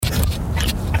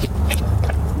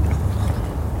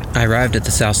I arrived at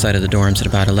the south side of the dorms at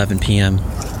about 11 p.m.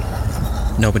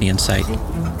 Nobody in sight.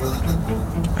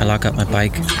 I lock up my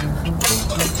bike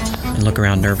and look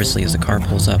around nervously as the car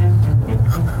pulls up.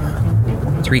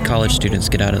 3 college students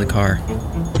get out of the car.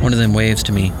 One of them waves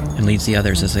to me and leads the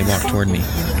others as they walk toward me.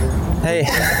 Hey.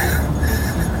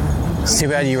 It's too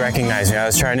bad you recognize me. I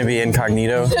was trying to be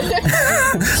incognito.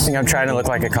 I think I'm trying to look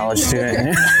like a college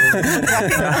student.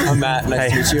 I'm Matt.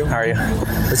 Nice to meet you. How are you?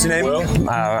 What's your name?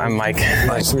 I'm Mike.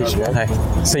 Nice to meet you. Hi.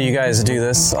 So you guys do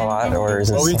this a lot, or is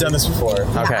this? Oh, we've done this before.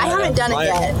 Okay. I haven't done it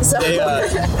yet. So.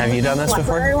 Have you done this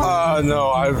before?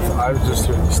 No, I've just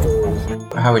heard the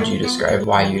stories. How would you describe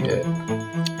why you did it?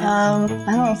 I don't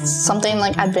know, something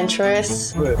like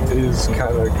adventurous. But it is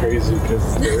kind of crazy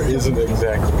because there isn't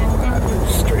exactly that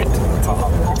straight to the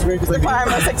top. That's what I'm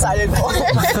most excited for.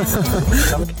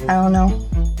 I don't know.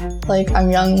 Like,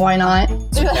 I'm young, why not?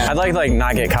 I'd like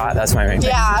not get caught. That's my main thing.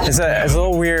 Yeah. It's a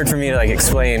little weird for me to like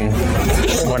explain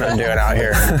what I'm doing out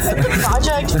here.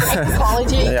 Project,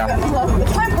 anthropology. Yeah.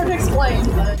 It's kind of hard to explain,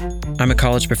 but... I'm a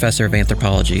college professor of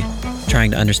anthropology,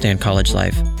 trying to understand college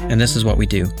life, and this is what we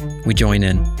do. We join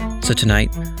in. So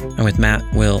tonight, I'm with Matt,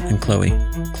 Will, and Chloe,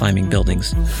 climbing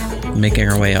buildings, making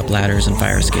our way up ladders and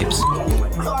fire escapes.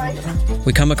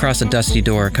 We come across a dusty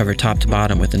door covered top to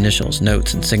bottom with initials,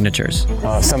 notes, and signatures.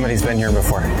 Somebody's been here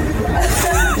before.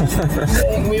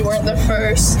 We weren't the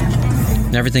first.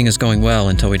 And everything is going well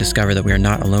until we discover that we are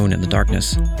not alone in the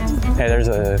darkness. Hey, there's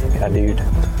a dude.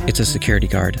 It's a security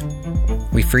guard.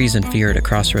 We freeze in fear at a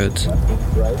crossroads.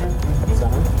 Right?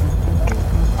 Center?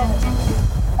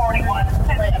 41.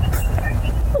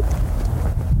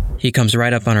 He comes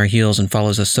right up on our heels and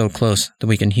follows us so close that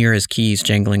we can hear his keys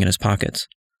jangling in his pockets.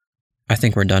 I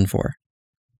think we're done for.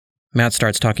 Matt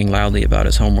starts talking loudly about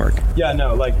his homework, Yeah,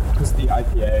 no, like, because the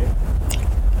IPA,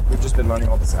 we've just been learning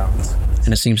all the sounds.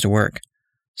 and it seems to work.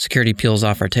 Security peels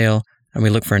off our tail, and we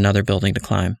look for another building to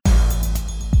climb.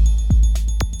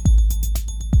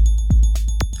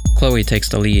 Chloe takes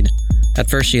the lead. At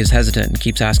first she is hesitant and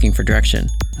keeps asking for direction.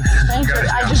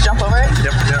 I just jump over it?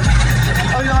 Yep.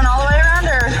 Are we going all the way around,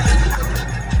 or?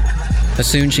 But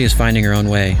soon she is finding her own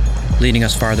way, leading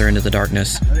us farther into the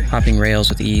darkness, hopping rails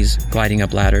with ease, gliding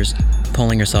up ladders,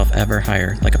 pulling herself ever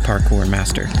higher like a parkour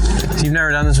master. So you've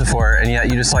never done this before, and yet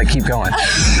you just like keep going.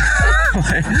 I'm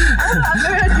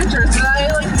very adventurous, and I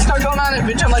like start going on an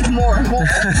adventure. I'm like, more.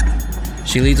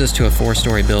 She leads us to a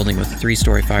 4-story building with a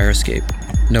 3-story fire escape.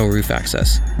 No roof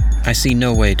access. I see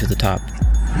no way to the top.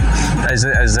 Is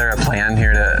there a plan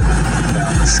here to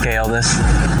scale this?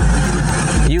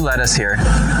 You led us here.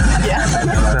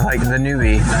 Yeah. Like the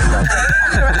newbie. We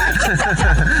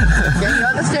go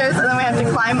up the stairs, and then we have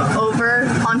to climb over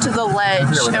onto the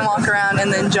ledge and walk around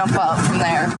and then jump up from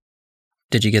there.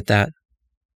 Did you get that?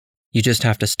 You just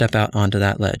have to step out onto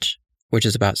that ledge, which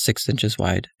is about 6 inches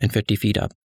wide and 50 feet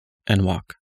up, and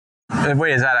walk.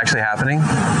 Wait, is that actually happening?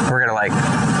 We're gonna like...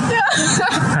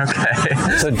 Yeah.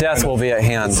 Okay. So death will be at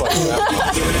hand.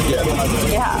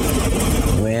 Yeah.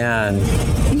 Man.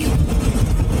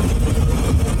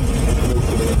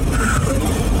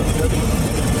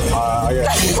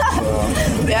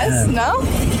 Yes? No?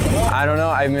 I don't know.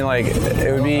 I mean, like,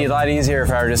 it would be a lot easier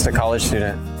if I were just a college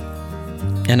student.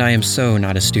 And I am so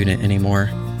not a student anymore.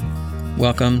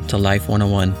 Welcome to Life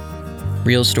 101.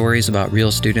 Real stories about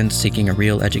real students seeking a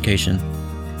real education.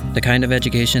 The kind of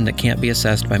education that can't be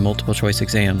assessed by multiple choice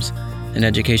exams. An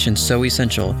education so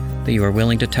essential that you are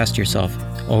willing to test yourself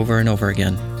over and over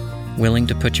again. Willing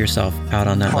to put yourself out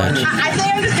on that ledge. I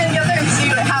think I'm just gonna go there and see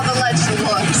how the ledge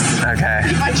looks. Okay.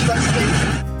 Pretty much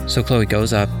looks. So Chloe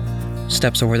goes up,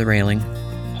 steps over the railing,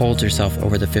 holds herself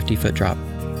over the 50-foot drop,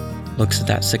 looks at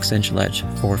that 6-inch ledge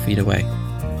 4 feet away,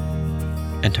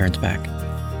 and turns back.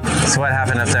 So what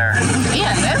happened up there?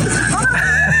 Yeah, it was fun.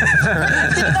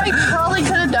 I probably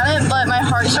could have done it, but my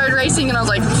heart started racing and I was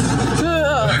like,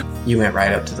 ugh. You went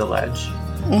right up to the ledge,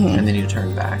 and then you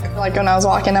turned back. Like when I was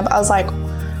walking up, I was like,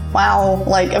 wow,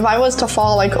 like if I was to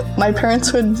fall, like my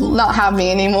parents would not have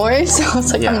me anymore. So I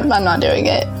was like, I'm not doing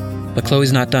it. But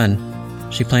Chloe's not done.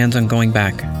 She plans on going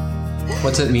back.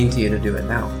 What's it mean to you to do it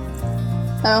now?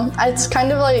 No, it's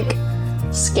kind of like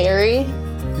scary,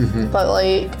 but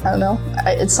like, I don't know,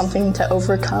 it's something to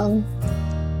overcome.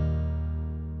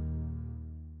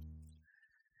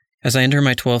 As I enter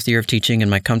my 12th year of teaching and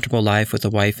my comfortable life with a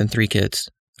wife and 3 kids,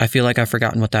 I feel like I've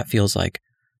forgotten what that feels like.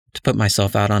 To put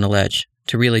myself out on a ledge,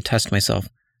 to really test myself,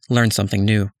 learn something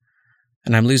new.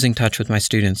 And I'm losing touch with my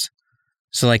students.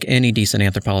 So like any decent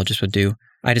anthropologist would do,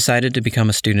 I decided to become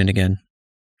a student again.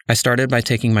 I started by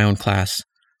taking my own class,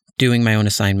 doing my own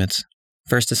assignments.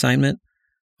 First assignment,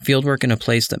 fieldwork in a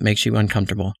place that makes you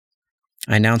uncomfortable.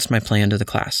 I announced my plan to the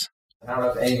class. I don't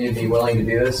know if any of you would be willing to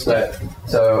do this, but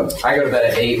so I go to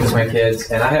bed at 8 with my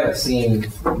kids, and I haven't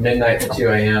seen midnight to 2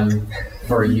 a.m.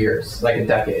 for years, like a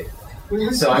decade.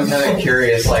 So I'm kind of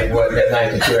curious, like, what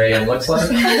midnight to 2 a.m. looks like.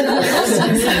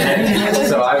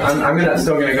 So I'm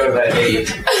still gonna go to bed at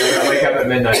 8. I'm gonna wake up at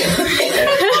midnight.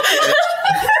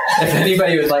 If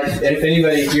anybody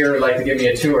here would like to give me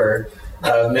a tour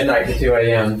of midnight to 2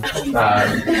 a.m., I'm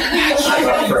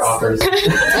up for offers.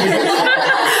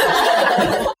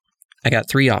 I got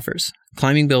 3 offers: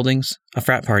 climbing buildings, a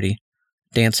frat party,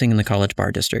 dancing in the college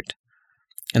bar district.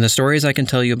 And the stories I can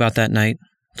tell you about that night,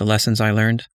 the lessons I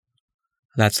learned,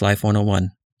 that's Life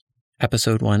 101,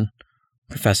 Episode 1,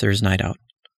 Professor's Night Out.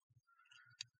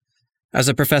 As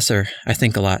a professor, I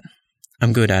think a lot.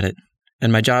 I'm good at it,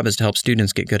 and my job is to help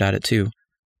students get good at it too.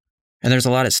 And there's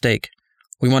a lot at stake.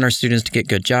 We want our students to get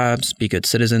good jobs, be good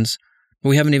citizens, but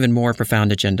we have an even more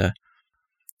profound agenda.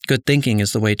 Good thinking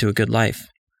is the way to a good life.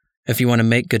 If you want to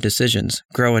make good decisions,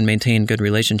 grow and maintain good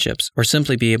relationships, or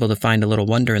simply be able to find a little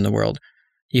wonder in the world,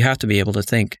 you have to be able to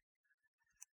think.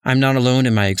 I'm not alone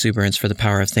in my exuberance for the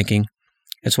power of thinking.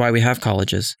 It's why we have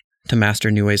colleges, to master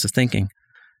new ways of thinking.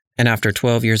 And after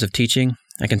 12 years of teaching,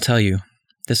 I can tell you,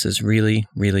 this is really,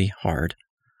 really hard.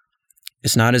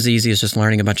 It's not as easy as just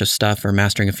learning a bunch of stuff or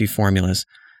mastering a few formulas.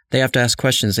 They have to ask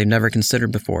questions they've never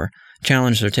considered before,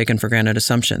 challenge their taken-for-granted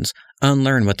assumptions,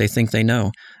 unlearn what they think they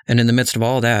know, and in the midst of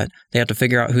all that, they have to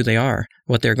figure out who they are,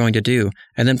 what they're going to do,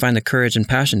 and then find the courage and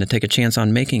passion to take a chance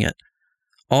on making it.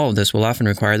 All of this will often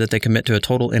require that they commit to a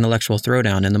total intellectual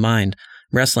throwdown in the mind,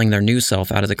 wrestling their new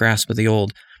self out of the grasp of the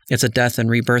old. It's a death and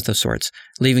rebirth of sorts,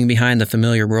 leaving behind the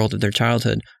familiar world of their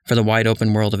childhood for the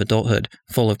wide-open world of adulthood,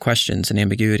 full of questions and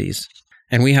ambiguities.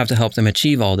 And we have to help them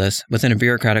achieve all this within a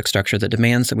bureaucratic structure that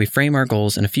demands that we frame our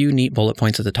goals in a few neat bullet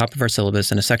points at the top of our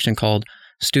syllabus in a section called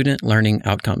Student Learning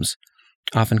Outcomes,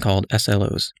 often called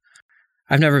SLOs.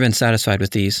 I've never been satisfied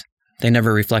with these. They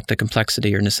never reflect the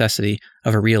complexity or necessity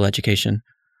of a real education.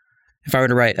 If I were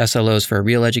to write SLOs for a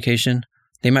real education,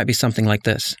 they might be something like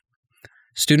this.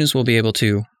 Students will be able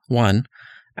to, 1.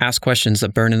 Ask questions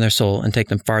that burn in their soul and take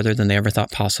them farther than they ever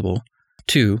thought possible.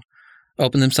 2.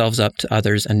 Open themselves up to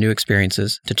others and new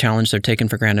experiences to challenge their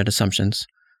taken-for-granted assumptions.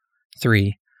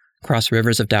 3. Cross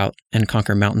rivers of doubt and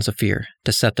conquer mountains of fear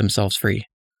to set themselves free.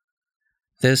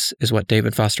 This is what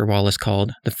David Foster Wallace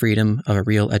called the freedom of a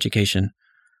real education.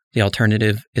 The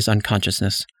alternative is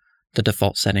unconsciousness, the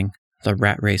default setting, the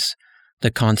rat race,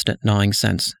 the constant gnawing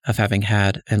sense of having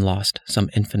had and lost some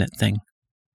infinite thing.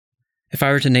 If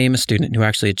I were to name a student who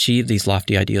actually achieved these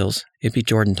lofty ideals, it'd be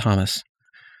Jordan Thomas.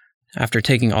 After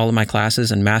taking all of my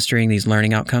classes and mastering these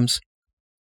learning outcomes,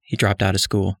 he dropped out of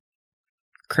school.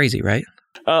 Crazy, right?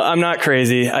 I'm not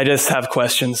crazy. I just have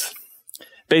questions.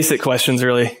 Basic questions,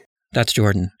 really. That's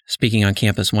Jordan, speaking on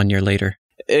campus 1 year later.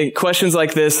 Questions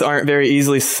like this aren't very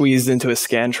easily squeezed into a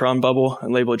Scantron bubble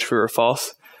and labeled true or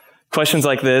false. Questions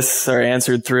like this are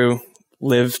answered through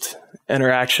lived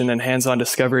interaction and hands-on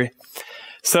discovery.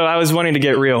 So I was wanting to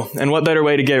get real. And what better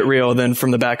way to get real than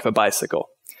from the back of a bicycle?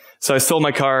 So I sold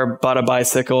my car, bought a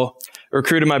bicycle,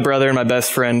 recruited my brother and my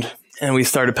best friend, and we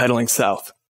started pedaling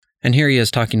south. And here he is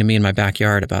talking to me in my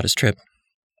backyard about his trip.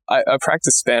 I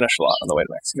practiced Spanish a lot on the way to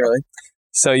Mexico. Really?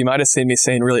 So you might have seen me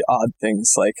saying really odd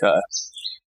things like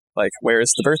where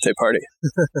is the birthday party?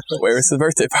 Where is the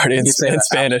birthday party in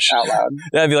Spanish? Out loud.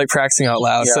 Yeah, I'd be like practicing out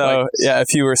loud. Yeah, so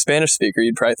if you were a Spanish speaker,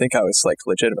 you'd probably think I was like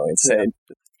legitimately insane.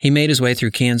 Yeah. He made his way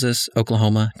through Kansas,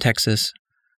 Oklahoma, Texas,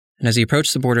 and as he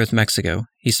approached the border with Mexico,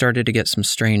 he started to get some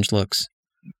strange looks.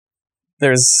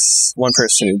 There's one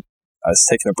person who I was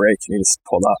taking a break and he just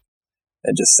pulled up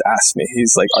and just asked me.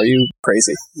 He's like, "Are you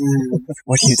crazy?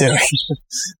 What are you doing?"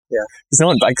 Yeah, because no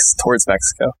one bikes towards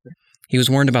Mexico. He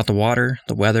was warned about the water,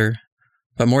 the weather,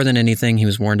 but more than anything, he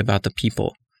was warned about the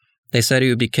people. They said he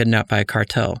would be kidnapped by a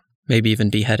cartel, maybe even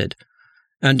beheaded.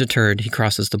 Undeterred, he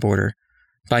crosses the border.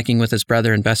 Biking with his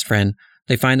brother and best friend,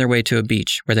 they find their way to a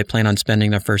beach where they plan on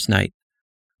spending their first night.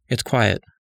 It's quiet,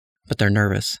 but they're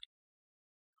nervous.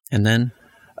 And then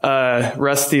a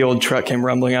rusty old truck came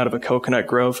rumbling out of a coconut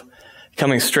grove,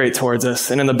 coming straight towards us.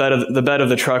 And in the bed of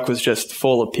the truck was just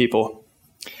full of people.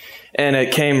 And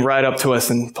it came right up to us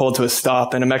and pulled to a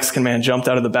stop. And a Mexican man jumped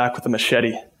out of the back with a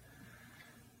machete.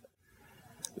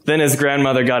 Then his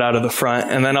grandmother got out of the front,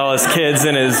 and then all his kids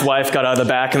and his wife got out of the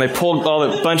back, and they pulled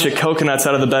a bunch of coconuts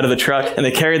out of the bed of the truck, and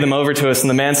they carried them over to us, and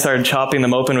the man started chopping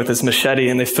them open with his machete,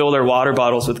 and they filled our water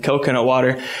bottles with coconut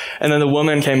water. And then the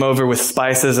woman came over with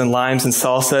spices and limes and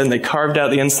salsa, and they carved out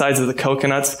the insides of the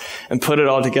coconuts and put it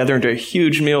all together into a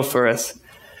huge meal for us.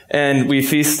 And we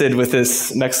feasted with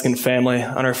this Mexican family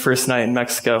on our first night in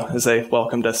Mexico as they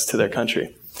welcomed us to their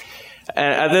country.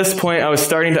 And at this point, I was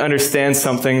starting to understand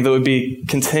something that would be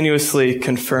continuously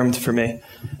confirmed for me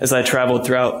as I traveled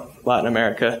throughout Latin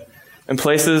America. In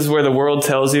places where the world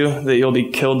tells you that you'll be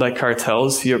killed by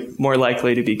cartels, you're more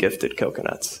likely to be gifted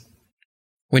coconuts.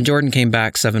 When Jordan came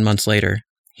back 7 months later,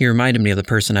 he reminded me of the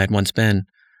person I'd once been,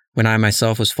 when I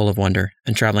myself was full of wonder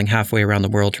and traveling halfway around the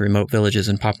world to remote villages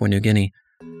in Papua New Guinea.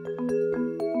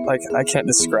 Like, I can't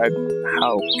describe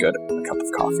how good a cup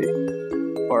of coffee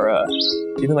or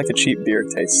even like a cheap beer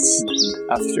tastes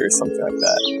after something like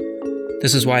that.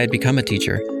 This is why I'd become a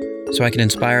teacher, so I could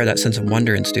inspire that sense of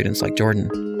wonder in students like Jordan.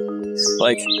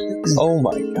 Like, oh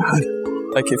my God.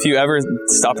 Like, if you ever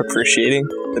stop appreciating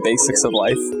the basics of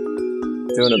life,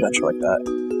 do an adventure like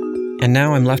that. And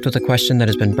now I'm left with a question that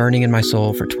has been burning in my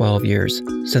soul for 12 years,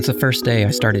 since the first day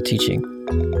I started teaching.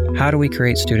 How do we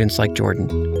create students like Jordan?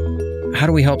 How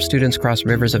do we help students cross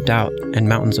rivers of doubt and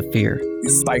mountains of fear? You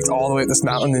spiked all the way up this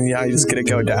mountain and you just get to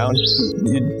go down.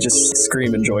 You just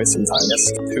scream in joy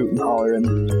sometimes, hoot and holler, and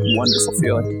wonderful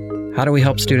feeling. How do we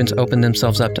help students open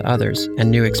themselves up to others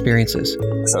and new experiences?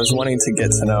 So I was wanting to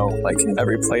get to know like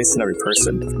every place and every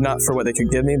person, not for what they could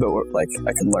give me, but what like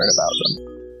I could learn about them.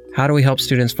 How do we help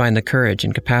students find the courage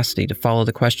and capacity to follow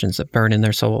the questions that burn in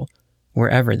their soul,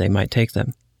 wherever they might take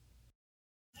them?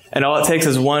 And all it takes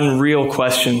is one real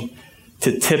question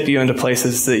to tip you into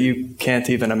places that you can't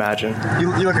even imagine.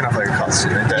 You look enough like a college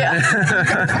student. Yeah.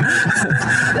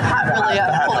 The hat really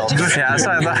helped. Yeah, so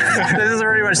I thought, this is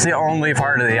pretty much the only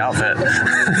part of the outfit.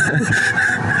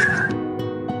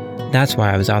 That's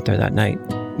why I was out there that night,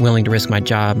 willing to risk my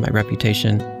job, my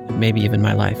reputation, and maybe even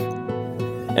my life.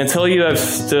 Until you have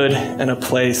stood in a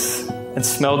place and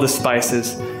smelled the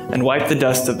spices and wiped the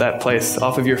dust of that place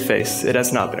off of your face, it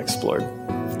has not been explored.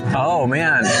 Oh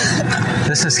man,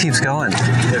 this just keeps going.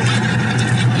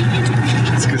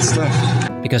 It's good stuff.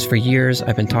 Because for years,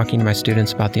 I've been talking to my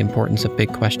students about the importance of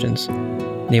big questions,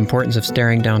 the importance of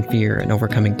staring down fear and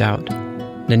overcoming doubt,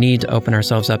 the need to open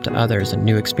ourselves up to others and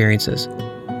new experiences.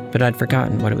 But I'd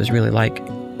forgotten what it was really like.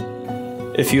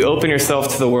 If you open yourself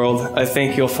to the world, I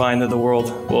think you'll find that the world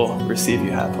will receive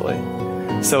you happily.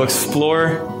 So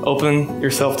explore, open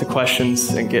yourself to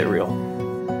questions, and get real.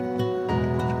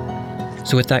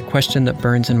 So with that question that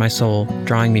burns in my soul,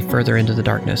 drawing me further into the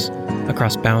darkness,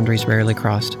 across boundaries rarely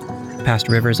crossed, past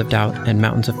rivers of doubt and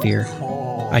mountains of fear,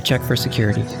 I check for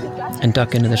security and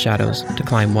duck into the shadows to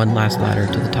climb one last ladder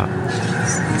to the top.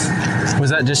 Was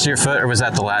that just your foot or was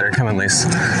that the ladder coming loose?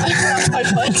 My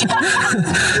foot.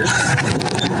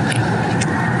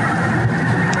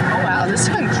 Oh wow, this is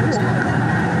kind of cool.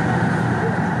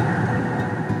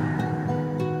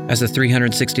 As the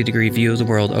 360-degree view of the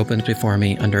world opens before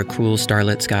me under a cool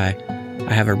starlit sky,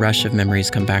 I have a rush of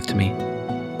memories come back to me.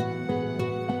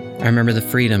 I remember the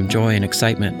freedom, joy, and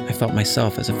excitement I felt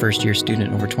myself as a first-year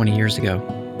student over 20 years ago.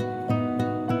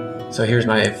 So here's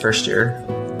my first year.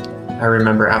 I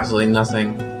remember absolutely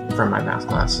nothing from my math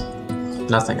class.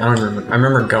 Nothing. I don't remember. I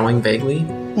remember going vaguely.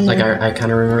 Mm-hmm. Like I kind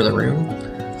of remember the room,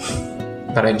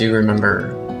 but I do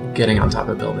remember getting on top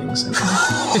of buildings and,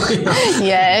 you know,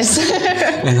 Yes.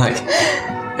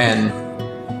 and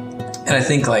I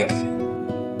think like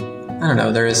I don't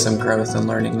know, there is some growth and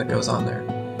learning that goes on there.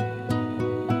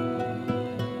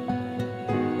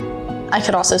 I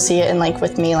could also see it in like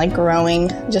with me like growing,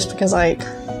 just because like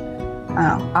I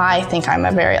don't know, I think I'm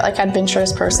a very like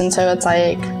adventurous person, so it's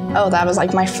like, oh, that was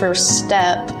like my first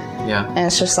step. Yeah. And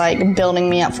it's just like building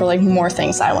me up for like more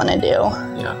things I want to do.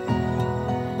 Yeah.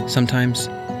 Sometimes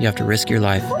you have to risk your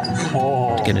life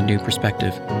to get a new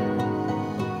perspective.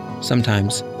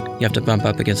 Sometimes you have to bump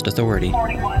up against authority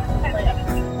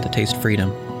to taste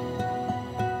freedom.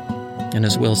 And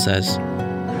as Will says,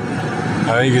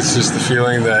 I think it's just the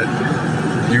feeling that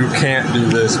you can't do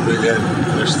this, but yet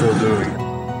they're still doing it.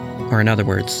 or in other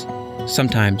words,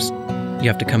 sometimes you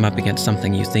have to come up against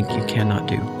something you think you cannot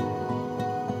do,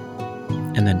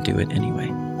 and then do it anyway.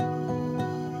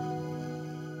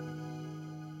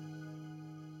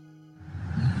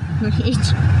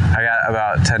 I got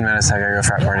about 10 minutes. I gotta go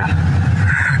frat party.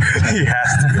 He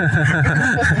has to.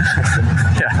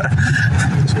 Yeah.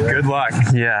 Good luck.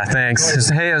 Yeah, thanks.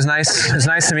 Hey, it was nice. It was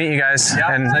nice to meet you guys.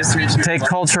 Yeah, and nice to meet you. Take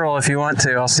cultural if you want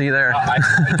to. I'll see you there. I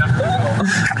definitely will.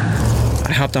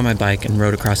 I hopped on my bike and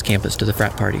rode across campus to the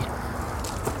frat party.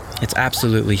 It's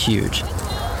absolutely huge.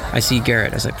 I see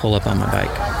Garrett as I pull up on my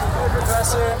bike.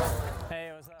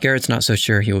 Garrett's not so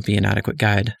sure he will be an adequate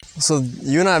guide. So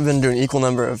you and I have been doing equal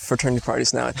number of fraternity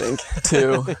parties now, I think.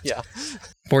 2.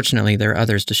 Fortunately, there are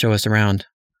others to show us around.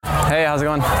 Hey, how's it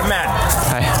going? I'm Matt.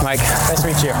 Hi, Mike. Nice to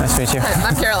meet you. Nice to meet you.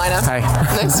 I'm Carolina. Hi.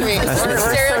 Nice to meet you. Nice to meet you.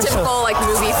 Stereotypical like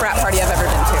movie frat party I've ever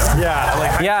been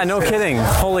to. Yeah, no kidding.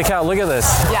 Holy cow, look at this.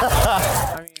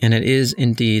 Yeah. And it is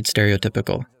indeed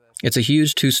stereotypical. It's a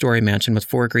huge 2-story mansion with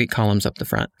 4 Greek columns up the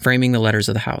front, framing the letters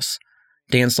of the house.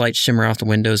 Dance lights shimmer off the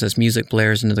windows as music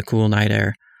blares into the cool night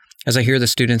air. As I hear the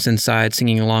students inside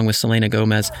singing along with Selena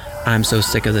Gomez, I'm so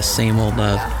sick of this same old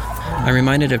love, I'm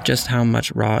reminded of just how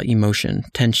much raw emotion,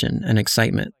 tension, and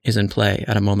excitement is in play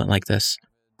at a moment like this.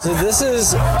 So this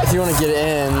is, if you want to get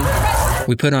in.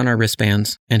 We put on our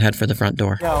wristbands and head for the front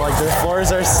door. Yeah, like the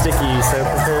floors are sticky, so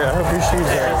I hope your shoes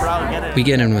are. We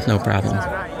get in with no problem.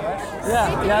 Yeah,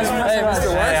 hey,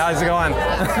 Mr. Hey, how's it going?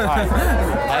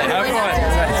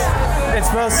 It's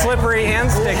both slippery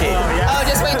and sticky. Oh,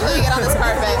 just wait until you get on this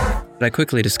carpet. But I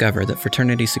quickly discover that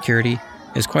fraternity security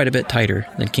is quite a bit tighter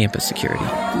than campus security.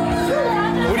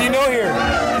 Who do you know here?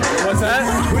 What's that?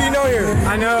 Who do you know here?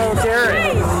 I know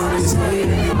Garrett.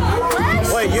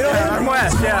 Wait, you know him? I'm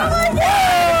West, yeah.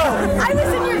 I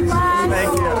was in your class.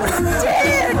 Thank you.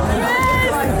 Dude,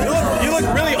 yes. You look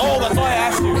really old, that's why I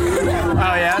asked you.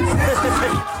 Oh, yeah?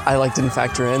 I like didn't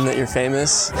factor in that you're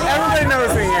famous. Everybody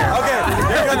knows me here. Okay,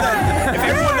 you're good then. If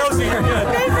everyone knows you, you're good.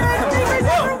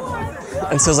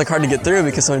 And so it's like hard to get through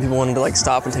because so many people wanted to like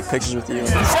stop and take pictures with you.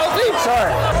 Sure. I took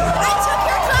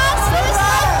your class. It was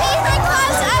my favorite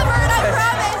class ever, and I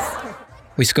promise.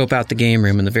 We scope out the game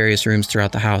room and the various rooms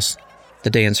throughout the house, the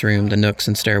dance room, the nooks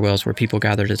and stairwells where people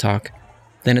gather to talk.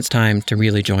 Then it's time to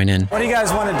really join in. What do you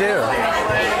guys want to do?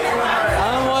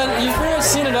 You've pretty much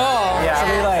seen it all. Yeah. So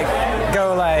we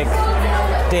go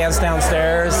dance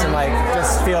downstairs and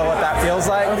just feel what that feels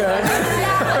like. Okay.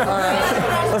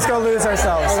 Let's go lose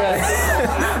ourselves. Okay.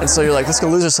 And so you're like, let's go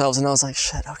lose ourselves. And I was like,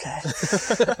 shit, okay.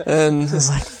 And it's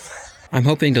like, I'm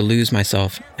hoping to lose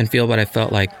myself and feel what I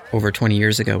felt like over 20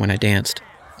 years ago when I danced,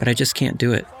 but I just can't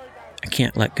do it. I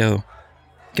can't let go.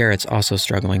 Garrett's also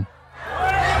struggling.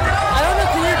 I don't know,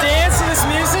 can you dance to this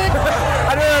music?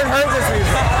 I've never heard this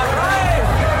music.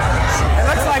 It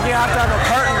looks like you have to have a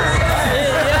partner.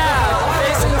 Yeah,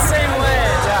 facing the same way.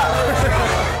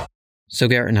 Yeah. So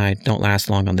Garrett and I don't last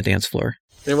long on the dance floor.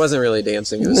 It wasn't really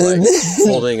dancing. It was like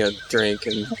holding a drink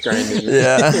and grinding.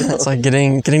 Yeah, it's like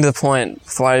getting to the point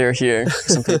why you're here.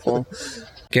 Some people.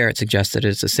 Garrett suggested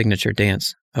it's a signature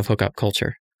dance of hookup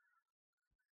culture.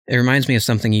 It reminds me of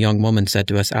something a young woman said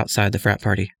to us outside the frat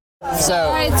party. So,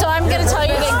 all right, so I'm going to tell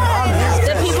you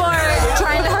that people are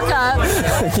trying to hook up.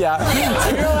 Yeah.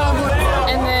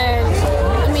 And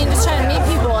then, just trying to meet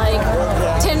people like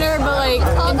Tinder, but like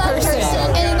in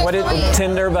person. What is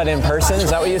Tinder, but in person? Is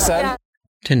that what you said? Yeah.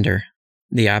 Tinder,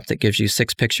 the app that gives you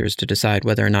 6 pictures to decide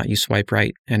whether or not you swipe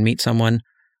right and meet someone,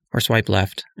 or swipe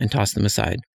left and toss them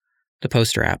aside. The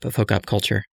poster app of hookup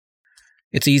culture.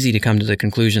 It's easy to come to the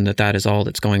conclusion that that is all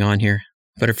that's going on here,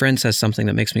 but a friend says something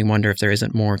that makes me wonder if there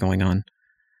isn't more going on.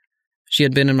 She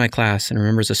had been in my class and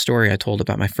remembers a story I told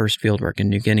about my first fieldwork in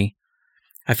New Guinea.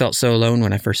 I felt so alone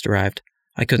when I first arrived.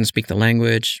 I couldn't speak the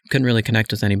language, couldn't really connect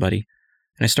with anybody,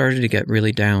 and I started to get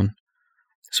really down.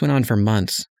 This went on for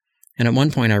months, and at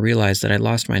one point I realized that I'd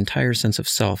lost my entire sense of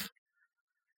self.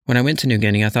 When I went to New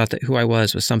Guinea, I thought that who I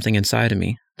was something inside of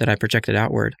me that I projected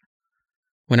outward.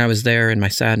 When I was there in my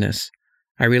sadness,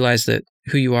 I realized that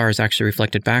who you are is actually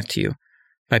reflected back to you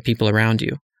by people around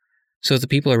you. So if the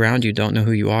people around you don't know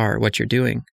who you are or what you're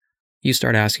doing, you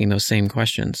start asking those same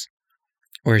questions.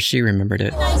 Or as she remembered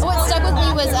it. What stuck with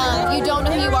me was you don't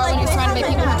know who you are when you're surrounded by people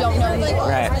who don't know who you are.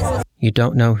 Right. You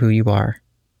don't know who you are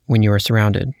when you are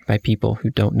surrounded by people who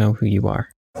don't know who you are.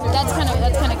 That's kind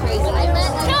of crazy. It's kind of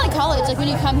like college, like when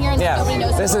you come here and nobody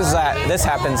knows. This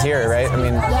happens here, right?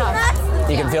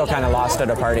 You can feel kind of lost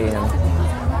at a party and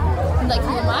like,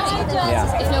 who am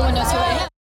I? If no one knows who I am.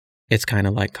 It's kind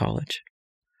of like college.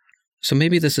 So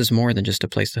maybe this is more than just a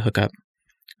place to hook up.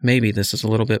 Maybe this is a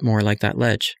little bit more like that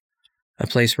ledge, a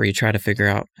place where you try to figure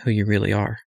out who you really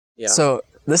are. Yeah. So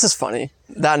this is funny.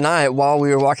 That night while we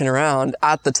were walking around,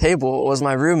 at the table was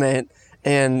my roommate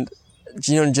and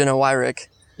Jenna Wyrick.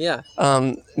 Yeah.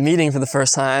 Meeting for the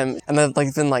first time, and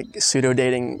they've been pseudo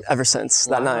dating ever since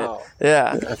that night.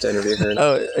 Yeah. I have to interview her.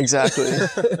 Oh, exactly.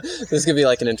 This could be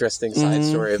an interesting side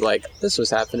story of this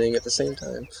was happening at the same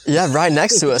time. Yeah, right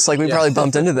next to us. We probably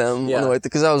bumped into them Yeah. on the way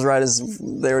because that was right as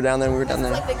they were down there and we were down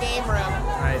there. Like the game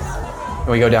room. nice.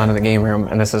 We go down to the game room,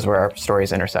 and this is where our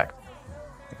stories intersect.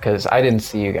 Because I didn't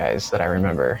see you guys that I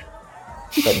remember,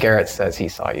 but Garrett says he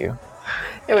saw you.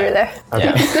 Yeah, we were there. Okay.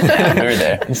 Yeah. We were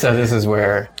there. And so this is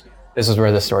where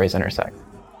the stories intersect.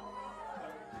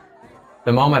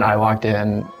 The moment I walked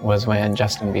in was when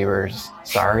Justin Bieber's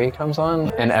Sorry comes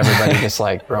on, and everybody just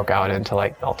like broke out into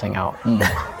like belting out,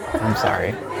 I'm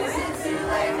sorry.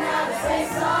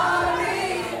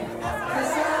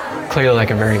 Clearly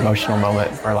like a very emotional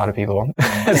moment for a lot of people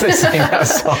as they sing that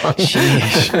song.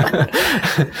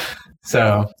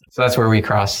 So that's where we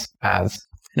cross paths.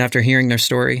 And after hearing their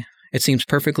story, it seems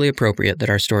perfectly appropriate that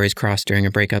our stories cross during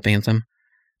a breakup anthem,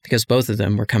 because both of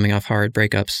them were coming off hard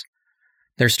breakups.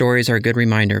 Their stories are a good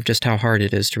reminder of just how hard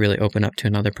it is to really open up to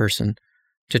another person,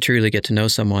 to truly get to know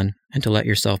someone, and to let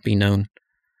yourself be known.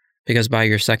 Because by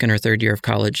your second or third year of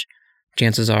college,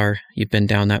 chances are you've been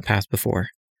down that path before,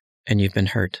 and you've been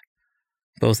hurt.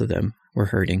 Both of them were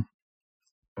hurting.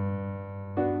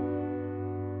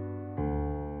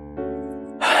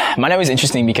 My night was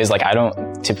interesting because like I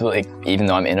don't typically, even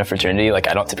though I'm in a fraternity, like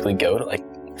I don't typically go to like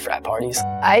frat parties.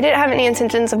 I didn't have any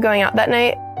intentions of going out that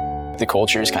night. The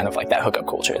culture is kind of like that hookup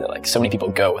culture that like so many people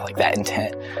go with like that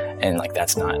intent, and like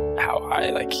that's not how I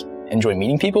like enjoy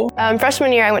meeting people.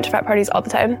 Freshman year I went to frat parties all the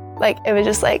time. Like it was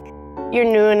just like you're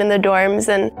noon in the dorms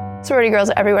and sorority girls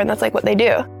are everywhere and that's like what they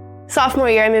do. Sophomore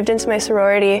year I moved into my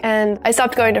sorority and I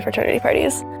stopped going to fraternity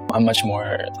parties. I'm much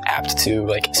more apt to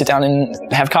like sit down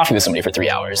and have coffee with somebody for 3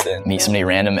 hours than meet somebody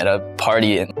random at a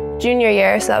party. And junior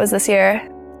year, so that was this year,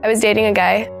 I was dating a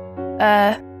guy.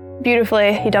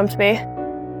 Beautifully, he dumped me.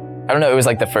 I don't know, it was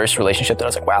like the first relationship that I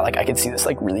was like, wow, like I could see this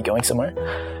like really going somewhere.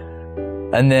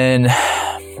 And then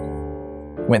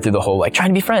went through the whole like trying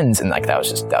to be friends and like that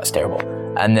was terrible.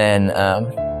 And then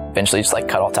eventually just like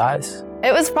cut all ties.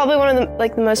 It was probably one of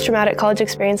the most traumatic college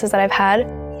experiences that I've had.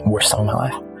 Worst time of my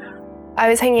life. I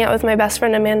was hanging out with my best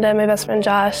friend Amanda and my best friend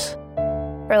Josh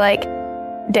for like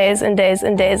days and days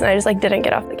and days, and I just like didn't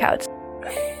get off the couch.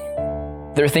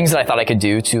 There were things that I thought I could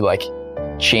do to like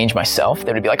change myself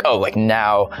that would be like, oh, like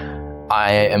now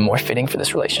I am more fitting for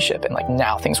this relationship and like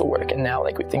now things will work and now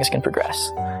like things can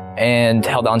progress. And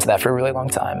held on to that for a really long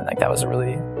time, and like that was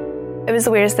it was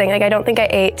the weirdest thing. Like I don't think I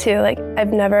ate too. Like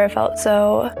I've never felt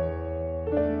so,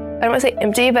 I don't want to say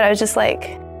empty, but I was just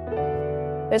like,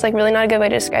 there's like really not a good way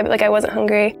to describe it. Like I wasn't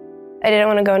hungry. I didn't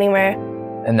want to go anywhere.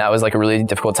 And that was like a really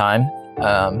difficult time.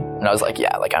 And I was like,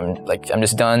 yeah, I'm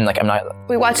just done. Like I'm not.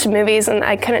 We watched movies and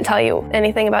I couldn't tell you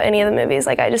anything about any of the movies.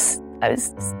 Like I was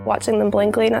watching them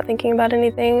blankly, not thinking about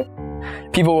anything.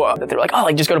 People, they were like, oh,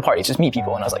 like just go to parties, just meet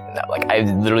people. And I was like, no, like I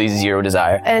have literally zero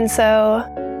desire. And so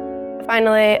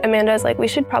finally Amanda was like, we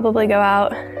should probably go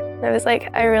out. And I was like,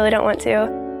 I really don't want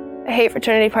to. I hate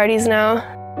fraternity parties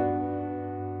now.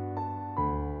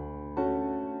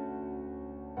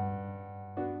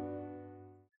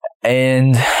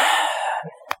 And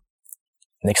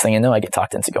next thing I know, I get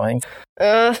talked into going.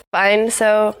 Fine.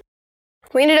 So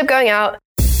we ended up going out.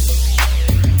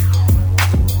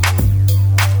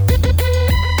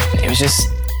 It was just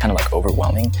kind of like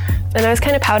overwhelming. And I was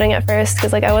kind of pouting at first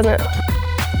because like I wasn't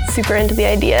super into the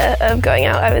idea of going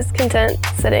out. I was content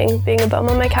sitting, being a bum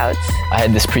on my couch. I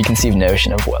had this preconceived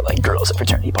notion of what like girls at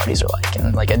fraternity parties are like,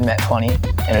 and like I'd met plenty,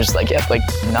 and it was just like, yeah, like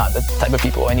not the type of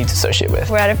people I need to associate with.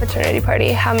 We're at a fraternity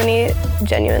party. How many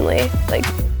genuinely like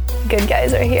good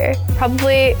guys are here?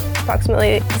 Probably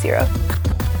approximately 0.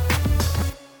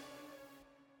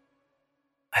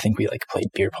 I think we like played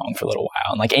beer pong for a little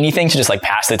while, and like anything to just like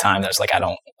pass the time. That's like I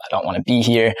don't want to be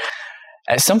here.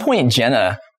 At some point,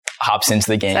 Jenna hops into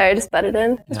the game. Sorry, I just butted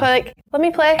in. It's probably like, let me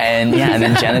play. And yeah, and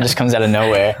then Jenna just comes out of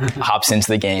nowhere, hops into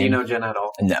the game. Do you know Jenna at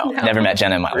all? No, never met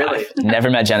Jenna in my life. Never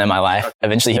met Jenna in my life.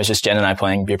 Eventually, it was just Jenna and I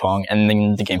playing beer pong, and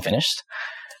then the game finished.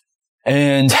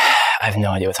 And I have no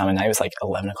idea what time of night. It was like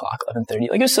 11 o'clock, 11:30.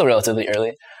 Like it was still relatively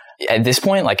early. At this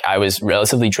point, like I was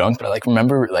relatively drunk, but I like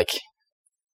remember like,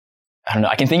 I don't know,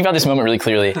 I can think about this moment really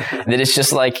clearly, that it's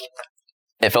just like,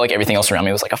 it felt like everything else around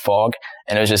me was like a fog,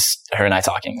 and it was just her and I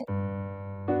talking.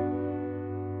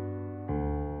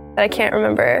 I can't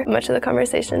remember much of the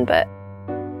conversation, but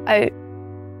I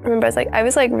remember I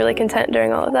was like really content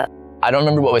during all of that. I don't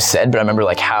remember what was said, but I remember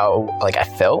like how like I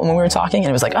felt when we were talking, and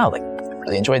it was like, oh, like I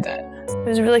really enjoyed that. It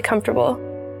was really comfortable.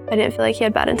 I didn't feel like he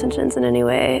had bad intentions in any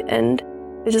way, and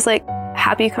it was just like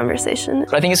happy conversation.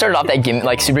 But I think it started off that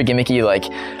like super gimmicky, like,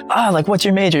 like what's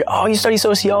your major? Oh, you study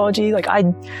sociology? Like I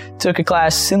took a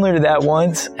class similar to that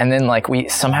once. And then like we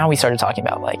started talking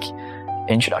about like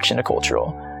introduction to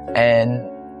cultural, and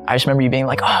I just remember you being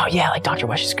like, oh yeah, like Dr.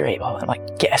 Wesh is great. I'm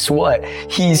like, guess what?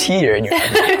 He's here. And you're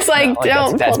like, it's like, no,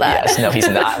 don't that's pull that. BS. No, he's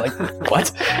not. Like,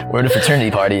 what? We're at a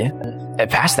fraternity party. And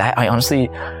past that, I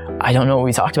don't know what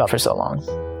we talked about for so long.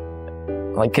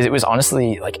 Like, cause it was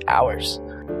honestly like hours.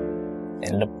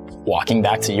 Ended up walking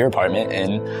back to your apartment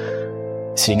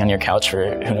and sitting on your couch for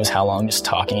who knows how long, just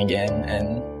talking again.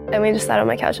 And And we just sat on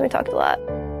my couch and we talked a lot.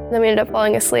 And then we ended up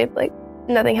falling asleep. Like,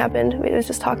 nothing happened. We was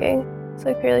just talking. It's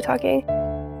like purely talking.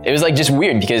 It was like just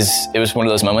weird because it was one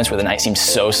of those moments where the night seemed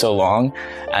so long.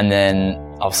 And then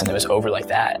all of a sudden it was over like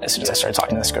that as soon as I started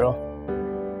talking to this girl.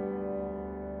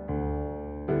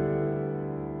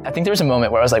 I think there was a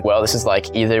moment where I was like, well, this is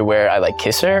like either where I like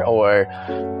kiss her or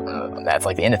that's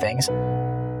like the end of things.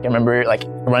 I remember like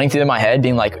running through my head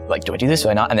being like, do I do this? Do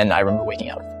I not? And then I remember waking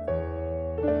up.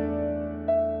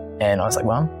 And I was like,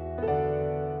 well,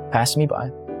 passed me by.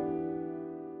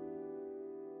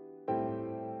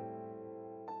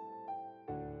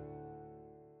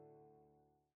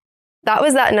 That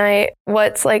was that night.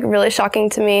 What's like really shocking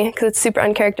to me, because it's super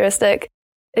uncharacteristic,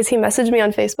 is he messaged me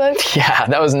on Facebook. Yeah,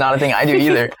 that was not a thing I do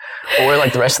either. Or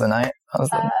like the rest of the night.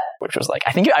 Which was like,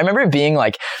 I remember it being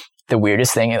like the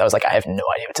weirdest thing. I was like, I have no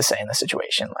idea what to say in this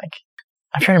situation. Like,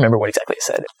 I'm trying to remember what exactly it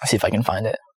said. Let's see if I can find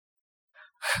it.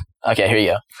 Okay, here you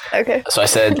go. Okay. So I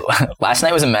said, last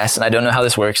night was a mess and I don't know how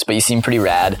this works, but you seem pretty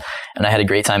rad and I had a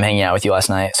great time hanging out with you last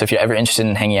night. So if you're ever interested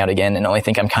in hanging out again and only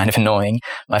think I'm kind of annoying,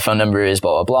 my phone number is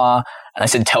blah, blah, blah. And I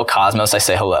said, tell Cosmos I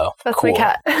say hello. That's cool. my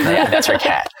cat. Yeah, that's her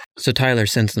cat. So Tyler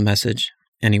sends the message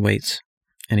and he waits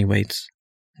and he waits.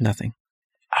 Nothing.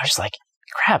 I was just like,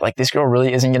 crap, like this girl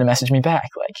really isn't going to message me back.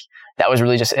 Like that was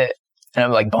really just it. And it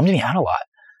like bummed me out a lot.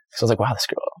 So I was like, wow, this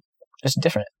girl is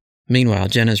different. Meanwhile,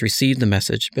 Jenna's received the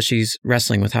message, but she's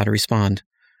wrestling with how to respond.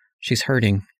 She's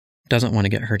hurting, doesn't want to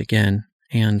get hurt again,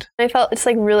 and I felt it's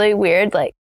like really weird,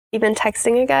 like even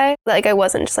texting a guy that like I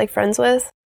wasn't just like friends with.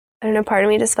 I don't know, part of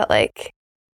me just felt like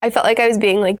I was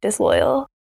being like disloyal,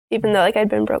 even though like I'd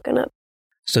been broken up.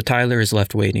 So Tyler is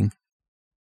left waiting.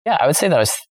 Yeah, I would say that I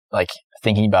was like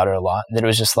thinking about her a lot. That it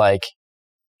was just like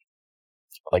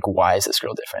why is this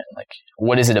girl different? Like,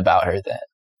 what is it about her that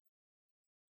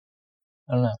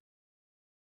I don't know.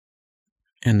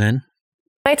 And then?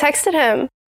 I texted him.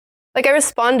 Like, I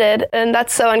responded, and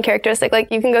that's so uncharacteristic.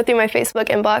 Like, you can go through my Facebook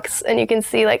inbox, and you can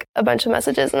see, like, a bunch of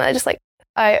messages, and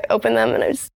I open them, and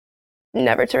I just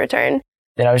never to return.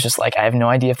 Then I was just like, I have no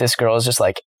idea if this girl is just,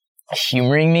 like,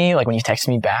 humoring me, like, when you text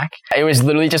me back. It was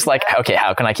literally just like, okay,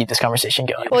 how can I keep this conversation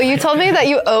going? Well, you told me that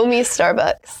you owe me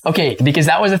Starbucks. Okay, because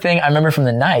that was the thing I remember from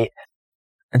the night.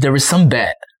 There was some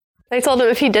bet. I told him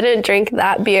if he didn't drink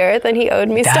that beer, then he owed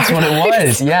me Starbucks. That's what it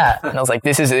was, yeah. And I was like,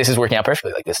 this is working out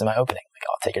perfectly. Like, this is my opening. Like,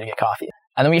 I'll take her to get coffee.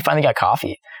 And then we finally got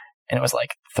coffee. And it was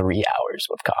like 3 hours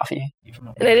of coffee.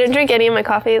 And I didn't drink any of my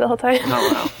coffee the whole time.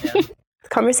 Oh, wow. Yeah. The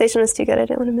conversation was too good. I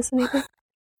didn't want to miss anything.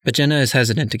 But Jenna is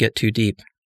hesitant to get too deep.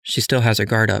 She still has her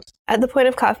guard up. At the point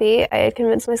of coffee, I had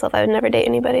convinced myself I would never date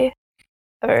anybody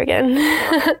ever again.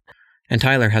 And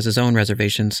Tyler has his own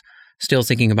reservations, still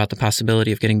thinking about the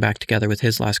possibility of getting back together with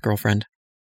his last girlfriend.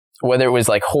 Whether it was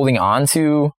like holding on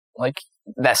to like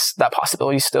that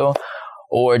possibility still,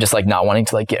 or just like not wanting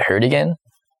to like get hurt again.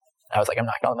 I was like, I'm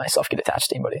not gonna let myself get attached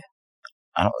to anybody.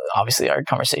 Obviously our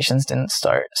conversations didn't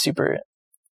start super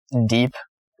deep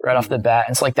right off the bat.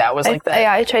 And so like that was like that.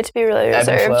 Yeah, I tried to be really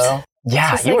reserved.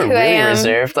 Yeah, you were really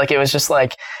reserved. Like it was just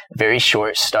like very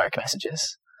short, stark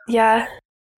messages. Yeah.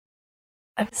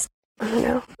 I don't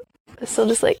know. I was still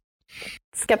just like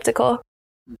skeptical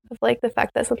of like the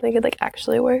fact that something could like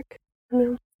actually work. I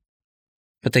don't know.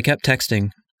 But they kept texting,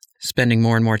 spending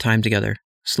more and more time together,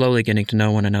 slowly getting to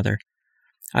know one another.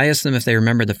 I asked them if they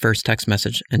remembered the first text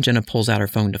message, and Jenna pulls out her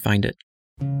phone to find it.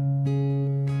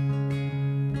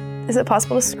 Is it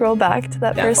possible to scroll back to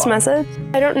that first message?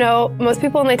 I don't know. Most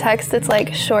people when they text, it's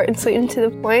like short and sweet and to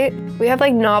the point. We have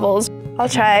like novels. I'll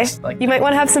try. You might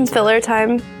want to have some filler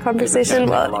time conversation.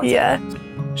 Well, yeah.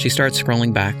 She starts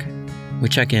scrolling back. We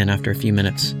check in after a few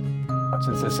minutes.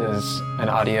 Since this is an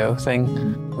audio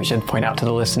thing, we should point out to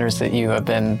the listeners that you have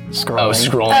been scrolling. Oh,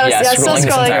 scrolling. Yeah, scrolling this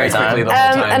entire time. The whole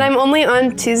time. And I'm only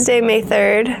on Tuesday, May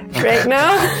 3rd right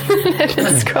now.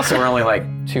 So we're only like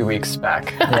 2 weeks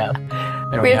back. Yeah.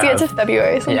 We have to get to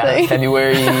February or something. Yeah,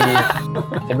 February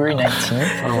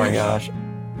 19th. Oh my gosh.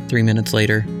 3 minutes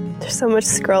later. There's so much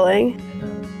scrolling.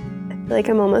 I feel like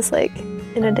I'm almost like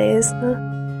in a daze.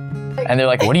 And they're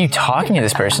like, what are you talking to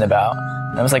this person about?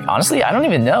 And I was like, honestly, I don't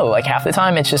even know. Like half the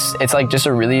time it's like just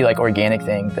a really like organic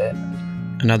thing that.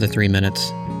 Another 3 minutes.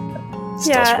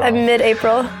 Yeah, I'm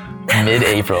mid-April.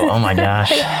 Mid-April, oh my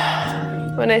gosh.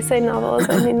 When I say novels,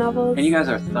 I mean novels. And you guys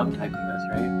are thumb typing this,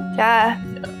 right? Yeah.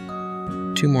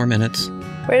 2 more minutes.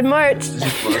 We're in March.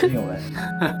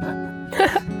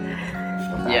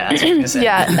 Yeah.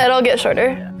 Yeah, it'll get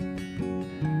shorter.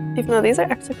 Even though these are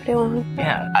actually pretty long.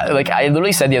 Yeah. I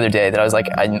literally said the other day that I was like,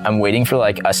 I'm waiting for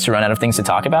like us to run out of things to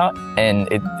talk about, and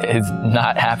it has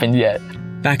not happened yet.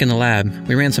 Back in the lab,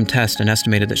 we ran some tests and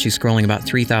estimated that she's scrolling about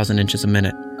 3,000 inches a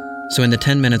minute. So in the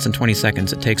 10 minutes and 20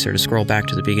 seconds it takes her to scroll back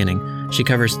to the beginning, she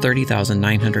covers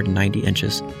 30,990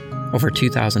 inches, over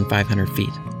 2,500 feet.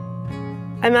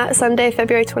 I'm at Sunday,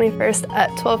 February 21st at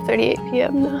 12:38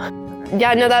 p.m. now.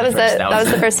 Yeah, no, that was it. That was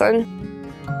the first one.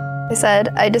 I said,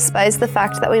 I despise the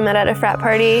fact that we met at a frat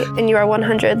party and you are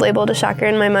 100 labeled a shocker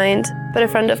in my mind, but a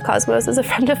friend of Cosmos is a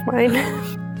friend of mine.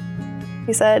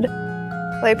 He said,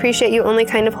 well, I appreciate you only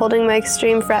kind of holding my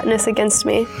extreme fratness against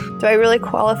me. Do I really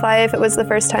qualify if it was the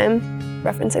first time?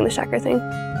 Referencing the shocker thing.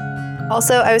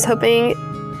 Also, I was hoping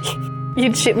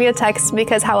you'd shoot me a text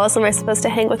because how else am I supposed to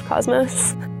hang with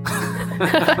Cosmos?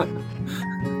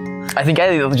 I think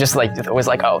I just was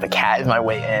like, oh, the cat is my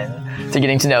way in to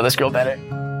getting to know this girl better.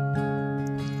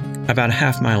 About a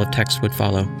half mile of text would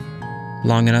follow,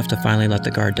 long enough to finally let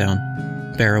the guard down,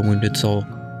 bare a wounded soul,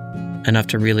 enough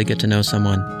to really get to know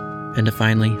someone, and to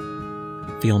finally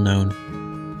feel known.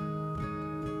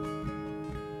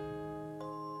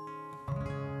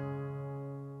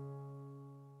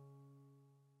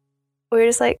 We were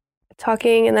just like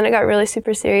talking, and then it got really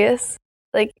super serious.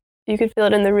 Like you could feel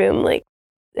it in the room. Like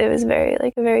it was very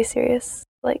a very serious,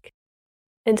 like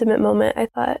intimate moment, I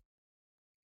thought.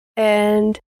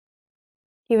 And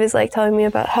he was like telling me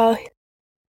about how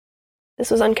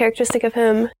this was uncharacteristic of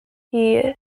him.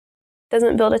 He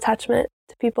doesn't build attachment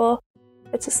to people.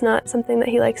 It's just not something that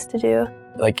he likes to do.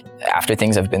 Like after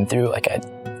things I've been through, like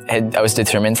I was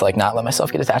determined to like not let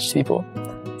myself get attached to people.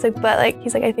 It's like, but like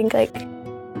he's like, I think like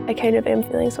I kind of am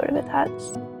feeling sort of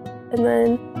attached. And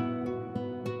then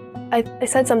I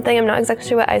said something, I'm not exactly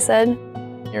sure what I said.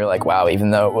 You're like, wow,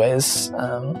 even though it was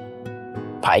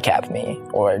pie cap me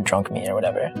or drunk me or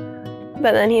whatever.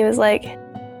 But then he was like,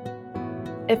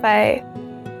 if I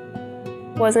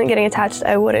wasn't getting attached,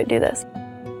 I wouldn't do this.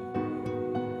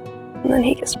 And then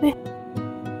he kissed me.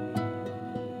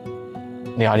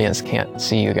 The audience can't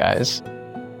see you guys.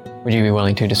 Would you be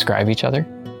willing to describe each other?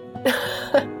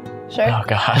 Sure. Oh,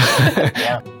 God.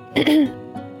 Yeah.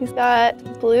 He's got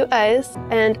blue eyes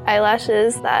and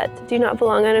eyelashes that do not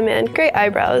belong on a man. Great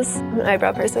eyebrows. I'm an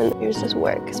eyebrow person. Yours just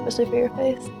work, especially for your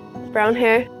face. Brown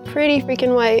hair, pretty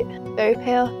freaking white, very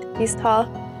pale. He's tall,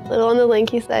 a little on the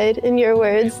lanky side, in your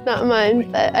words, not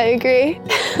mine, but I agree.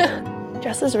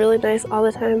 Dresses really nice all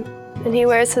the time. And he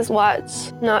wears his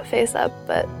watch, not face up,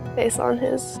 but face on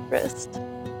his wrist.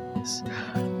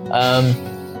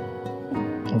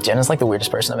 Jenna's like the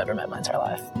weirdest person I've ever met in my entire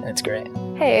life, and it's great.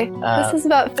 Hey, this is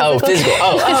about physical. Oh, physical.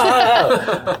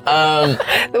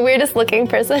 The weirdest looking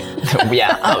person.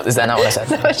 Yeah. Oh, is that not what I said?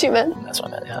 Is that what you meant? That's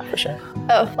what I meant, yeah, for sure.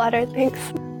 Oh, flattered,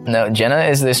 thanks. No, Jenna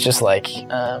is this just like,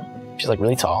 she's like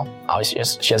really tall. Obviously,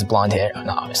 she has blonde hair. Oh,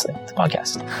 not obviously, it's a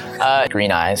podcast.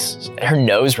 Green eyes. Her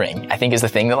nose ring, I think, is the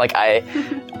thing that like I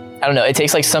don't know, it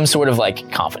takes like some sort of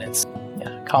like confidence.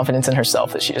 Yeah, confidence in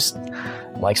herself that she just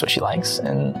likes what she likes,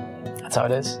 and that's how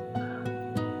it is.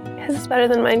 This is better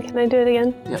than mine. Can I do it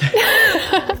again?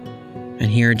 Yeah.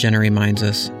 And here Jenna reminds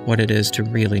us what it is to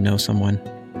really know someone.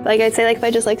 Like I'd say like if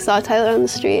I just like saw Tyler on the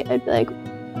street, I'd be like,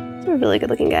 he's a really good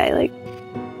looking guy. Like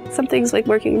something's like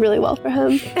working really well for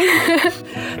him.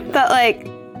 But like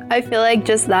I feel like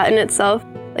just that in itself,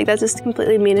 like that's just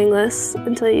completely meaningless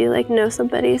until you like know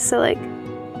somebody. So like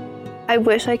I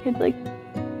wish I could like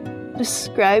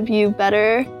describe you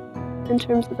better in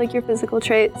terms of like your physical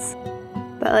traits.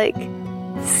 But like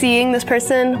seeing this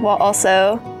person while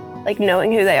also like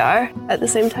knowing who they are at the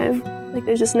same time, like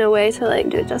there's just no way to like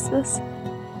do it justice.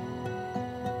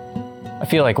 I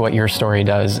feel like what your story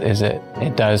does is it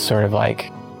does sort of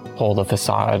like pull the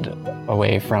facade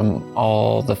away from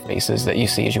all the faces that you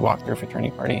see as you walk through a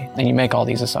fraternity party. And you make all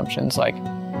these assumptions like,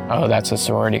 oh, that's a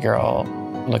sorority girl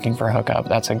looking for a hookup.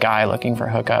 That's a guy looking for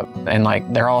a hookup. And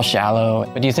like, they're all shallow.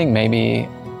 But do you think maybe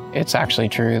it's actually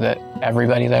true that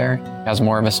everybody there has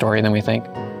more of a story than we think?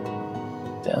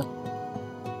 Yeah.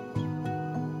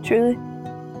 Truly.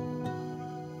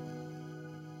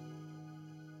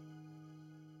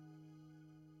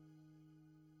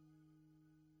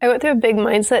 I went through a big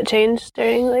mindset change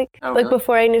during like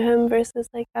before I knew him versus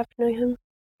like after knowing him.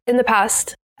 In the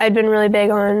past, I'd been really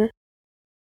big on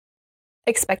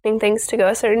expecting things to go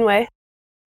a certain way.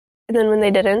 And then when they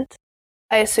didn't,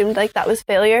 I assumed like that was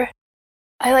failure.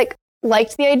 I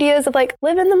liked the ideas of like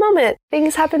live in the moment.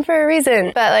 Things happen for a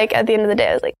reason. But like at the end of the day,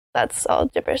 I was like, that's all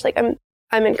gibberish. Like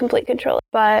I'm in complete control.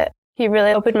 But he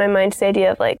really opened my mind to the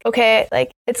idea of like, okay,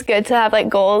 like it's good to have like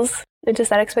goals and to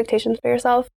set expectations for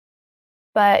yourself.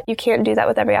 But you can't do that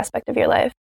with every aspect of your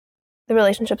life. The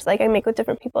relationships like I make with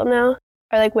different people now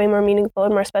are like way more meaningful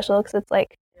and more special because it's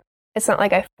like, it's not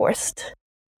like I forced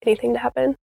anything to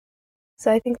happen.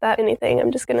 So I think that anything,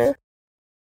 I'm just gonna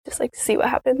just like see what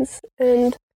happens.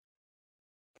 And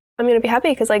I'm going to be happy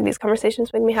because like these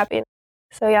conversations make me happy.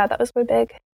 So yeah, that was my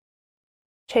big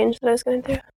change that I was going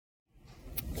through.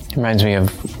 It reminds me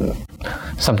of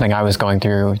something I was going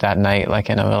through that night, like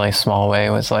in a really small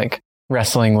way, was like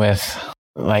wrestling with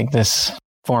like this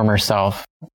former self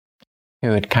who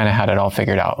had kind of had it all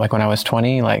figured out. Like when I was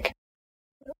 20, like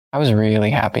I was really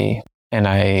happy and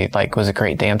I like was a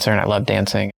great dancer and I loved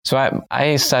dancing. So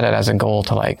I set it as a goal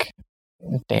to like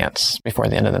dance before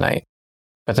the end of the night.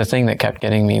 But the thing that kept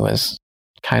getting me was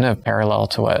kind of parallel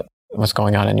to what was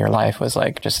going on in your life, was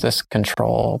like just this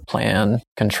control plan.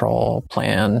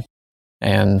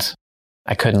 And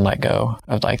I couldn't let go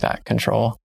of like that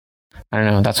control. I don't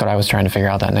know. That's what I was trying to figure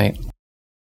out that night.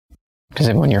 Because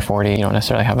when you're 40, you don't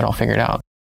necessarily have it all figured out.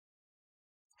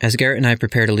 As Garrett and I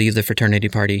prepare to leave the fraternity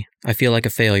party, I feel like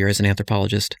a failure as an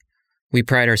anthropologist. We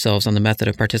pride ourselves on the method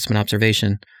of participant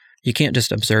observation. You can't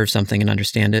just observe something and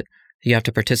understand it. You have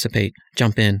to participate,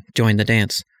 jump in, join the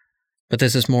dance. But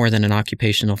this is more than an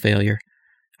occupational failure.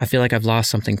 I feel like I've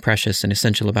lost something precious and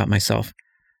essential about myself,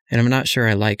 and I'm not sure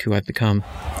I like who I've become.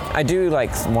 I do like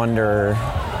wonder,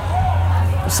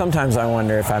 sometimes I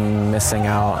wonder if I'm missing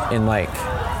out in like,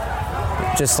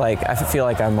 just like, I feel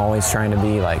like I'm always trying to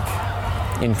be like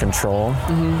in control,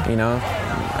 you know?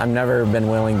 I've never been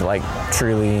willing to like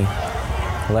truly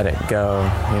let it go,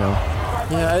 you know?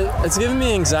 Yeah, it's given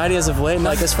me anxiety as of late,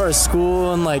 like as far as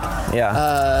school and like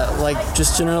like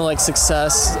just general like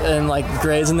success and like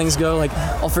grades and things go. Like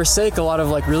I'll forsake a lot of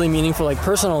like really meaningful like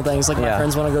personal things. Like my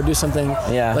friends want to go do something.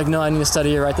 Like no, I need to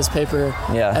study or write this paper.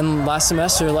 And last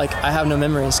semester, like I have no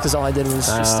memories because all I did was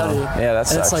just study. Yeah,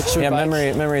 that's it's like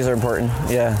memories are important.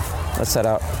 Yeah, let's set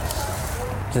out.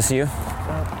 Is this you?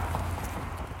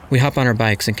 We hop on our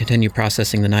bikes and continue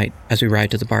processing the night as we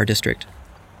ride to the bar district,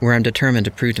 where I'm determined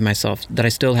to prove to myself that I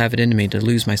still have it in me to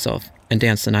lose myself and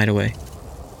dance the night away.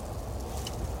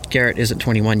 Garrett isn't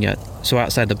 21 yet, so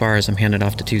outside the bars I'm handed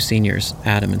off to two seniors,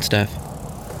 Adam and Steph.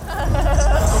 I'm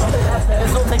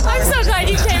so glad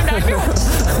you came,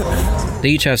 Doctor. They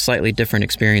each have slightly different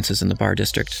experiences in the bar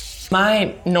district.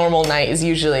 My normal night is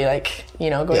usually like, you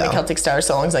know, going to Celtic Star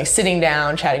songs, like sitting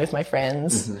down, chatting with my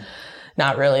friends.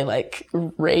 Not really like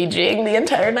raging the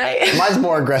entire night. Mine's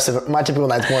more aggressive. My typical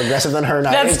night's more aggressive than her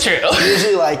night. That's true.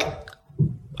 Usually like,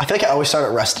 I feel like I always start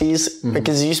at Rusty's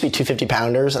because it used to be 250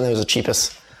 pounders and it was the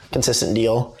cheapest consistent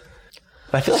deal.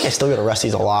 But I feel like I still go to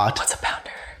Rusty's a lot. What's a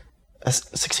pounder? A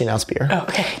 16-ounce beer. Oh,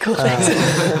 okay, cool, thanks.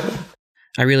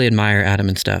 I really admire Adam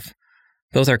and Steph.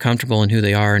 Both are comfortable in who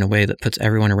they are in a way that puts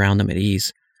everyone around them at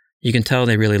ease. You can tell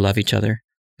they really love each other,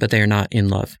 but they are not in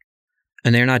love.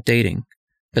 And they are not dating,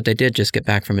 but they did just get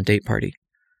back from a date party.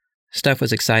 Steph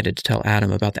was excited to tell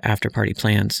Adam about the after-party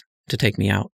plans to take me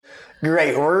out.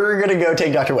 Great, we're going to go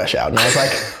take Dr. Wesh out. And I was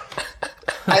like,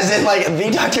 as in like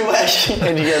the Dr. Wesh?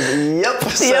 And he goes, yep.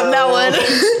 So yep, that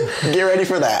one. Get ready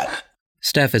for that.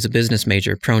 Steph is a business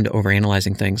major prone to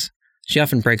overanalyzing things. She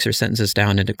often breaks her sentences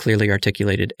down into clearly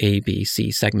articulated A, B, C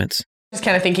segments. Just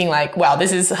kind of thinking like, wow,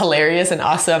 this is hilarious and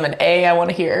awesome. And A, I want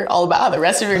to hear all about how the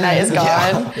rest of your night is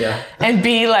gone. Yeah. And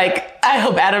B, like, I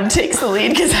hope Adam takes the lead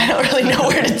because I don't really know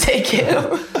where to take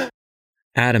him.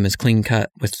 Adam is clean cut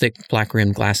with thick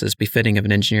black-rimmed glasses befitting of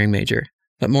an engineering major.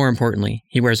 But more importantly,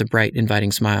 he wears a bright,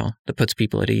 inviting smile that puts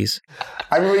people at ease.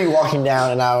 I remember you walking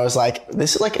down and I was like,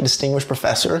 this is like a distinguished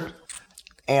professor.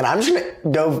 And I'm just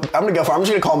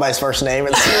gonna call him by his first name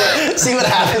and see what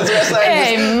happens.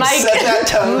 Hey, Mike. Set that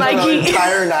tone for the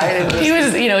entire night. And he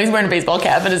was, you know, he's wearing a baseball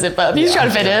cap and a zip up. He's trying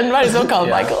to fit in. Might as well call him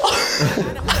Michael.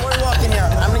 Before you walk in here,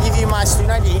 I'm gonna give you my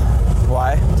student ID.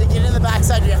 Why? To get in the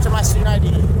backside, you have to my student ID.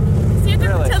 So you have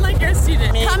to pretend like you're a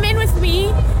student. Come in with me,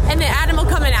 and then Adam will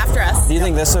come in after us. Do you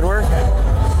think this would work?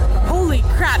 Holy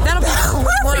crap, that'll be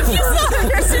perfect. You still have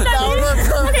your student ID?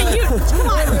 Okay, come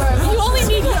on. You only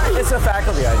need It's a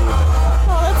faculty ID.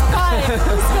 Oh, that's fine.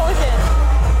 Let's go with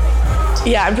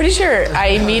it. Yeah, I'm pretty sure I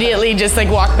immediately just like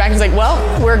walked back and was like, well,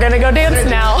 we're gonna go dance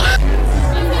now.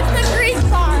 It's the Greek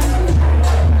bar.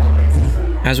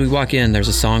 As we walk in, there's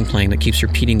a song playing that keeps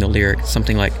repeating the lyric,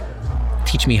 something like,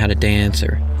 teach me how to dance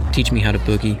or teach me how to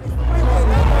boogie.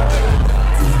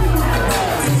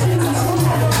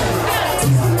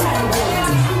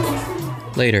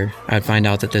 Later, I'd find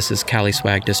out that this is Cali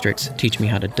Swag District's Teach Me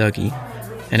How to Dougie,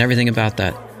 and everything about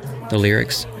that, the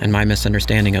lyrics and my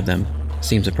misunderstanding of them,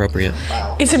 seems appropriate.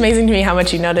 It's amazing to me how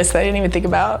much you notice that I didn't even think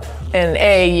about. And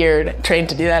A, you're trained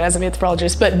to do that as an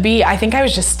anthropologist, but B, I think I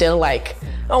was just still like,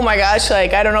 oh my gosh,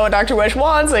 like, I don't know what Dr. Wesh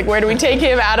wants, like, where do we take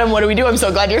him? Adam, what do we do? I'm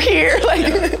so glad you're here. Like,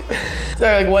 so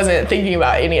I like, wasn't thinking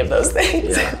about any of those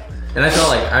things. Yeah. And I felt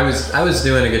like I was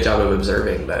doing a good job of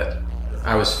observing, but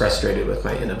I was frustrated with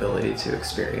my inability to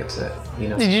experience it. You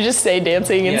know. Did you just say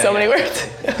dancing in so many words?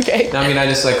 Okay. No, I mean, I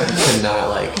just like could not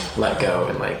like let go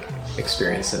and like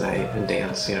experience the night and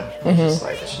dance. You know.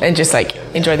 And just like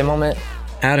enjoy the moment.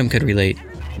 Adam could relate,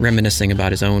 reminiscing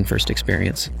about his own first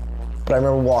experience. But I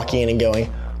remember walking in and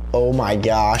going, "Oh my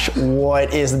gosh,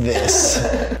 what is this?"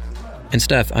 And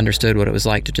Steph understood what it was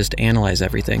like to just analyze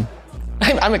everything.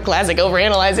 I'm a classic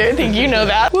overanalyzer. I think you know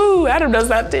that. Woo, Adam does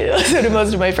that too. So do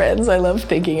most of my friends. I love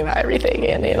thinking about everything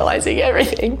and analyzing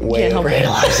everything. Way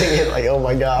overanalyzing it, like, oh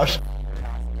my gosh.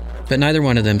 But neither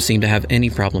one of them seemed to have any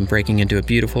problem breaking into a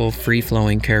beautiful,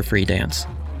 free-flowing, carefree dance.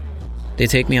 They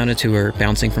take me on a tour,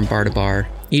 bouncing from bar to bar.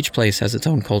 Each place has its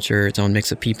own culture, its own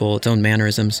mix of people, its own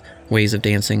mannerisms, ways of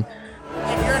dancing.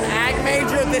 If you're an ag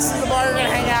major, this is the bar you're gonna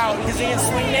hang out because you can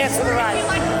swing dance to the right.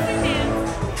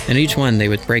 And each one, they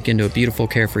would break into a beautiful,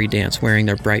 carefree dance, wearing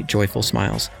their bright, joyful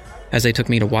smiles, as they took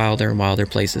me to wilder and wilder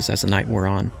places as the night wore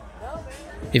on.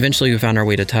 Eventually, we found our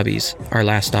way to Tubby's, our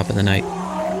last stop of the night.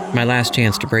 My last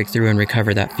chance to break through and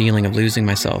recover that feeling of losing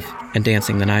myself and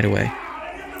dancing the night away.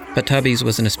 But Tubby's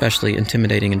was an especially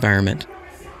intimidating environment.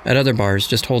 At other bars,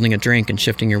 just holding a drink and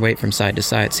shifting your weight from side to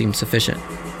side seemed sufficient.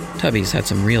 Tubby's had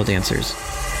some real dancers.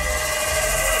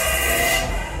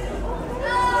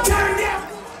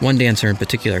 One dancer in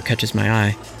particular catches my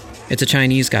eye. It's a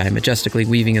Chinese guy majestically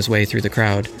weaving his way through the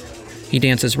crowd. He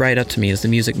dances right up to me as the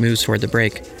music moves toward the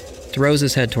break, throws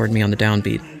his head toward me on the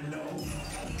downbeat,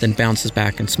 then bounces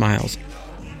back and smiles,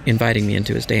 inviting me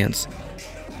into his dance.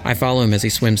 I follow him as he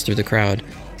swims through the crowd.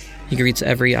 He greets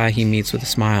every eye he meets with a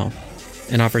smile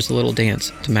and offers a little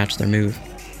dance to match their move.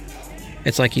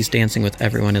 It's like he's dancing with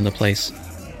everyone in the place.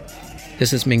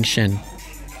 This is Ming Xin,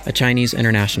 a Chinese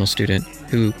international student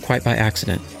who, quite by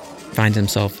accident, finds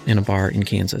himself in a bar in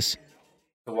Kansas.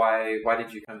 So why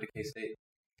did you come to K-State?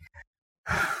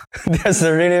 That's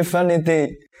a really funny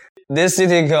thing. This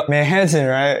city called Manhattan,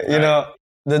 right? You know,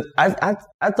 I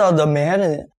thought the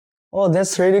Manhattan, oh,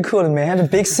 that's really cool. Manhattan,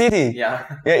 big city. Yeah,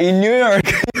 in New York.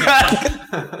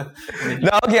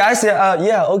 No, okay, I said,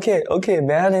 yeah, okay,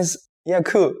 Manhattan is, yeah,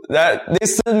 cool. They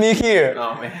sent me here.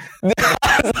 Oh, man.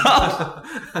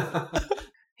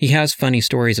 He has funny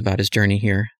stories about his journey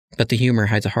here, but the humor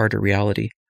hides a harder reality.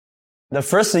 The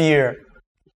first year,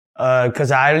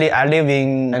 because I live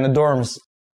in the dorms,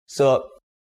 so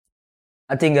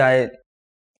I think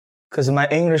because my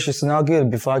English is not good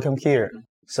before I come here,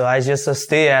 so I just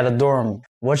stay at the dorm,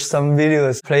 watch some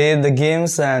videos, play the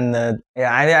games, and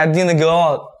I didn't go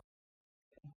out,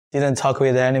 didn't talk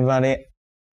with anybody,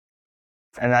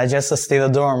 and I just stay at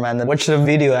the dorm and watch the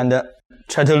video and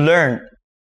try to learn.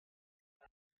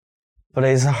 But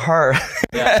it's hard,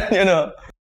 you know.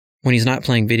 When he's not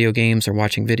playing video games or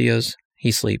watching videos,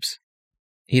 he sleeps.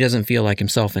 He doesn't feel like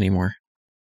himself anymore.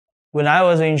 When I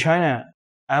was in China,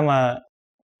 I'm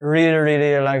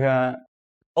really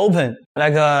open,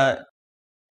 to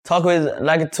talk with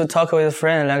a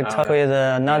friend, talk with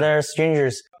another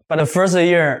strangers. But the first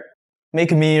year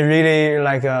make me really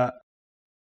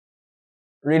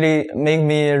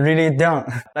down,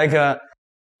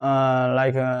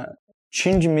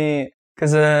 change me.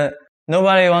 Because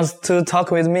nobody wants to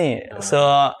talk with me,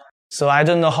 so I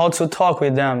don't know how to talk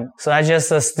with them. So I just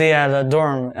stay at the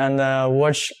dorm and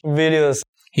watch videos.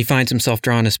 He finds himself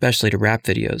drawn especially to rap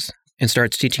videos and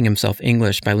starts teaching himself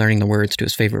English by learning the words to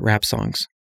his favorite rap songs.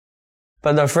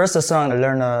 But the first song I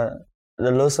learned,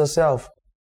 the Lose Yourself.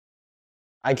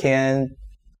 I can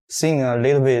sing a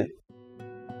little bit.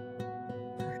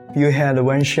 You had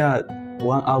one shot,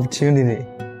 one opportunity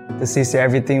to seize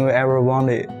everything you ever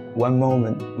wanted. One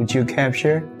moment, would you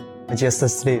capture or just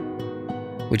sleep?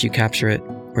 Would you capture it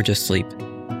or just sleep?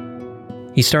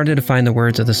 He started to find the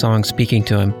words of the song speaking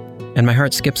to him, and my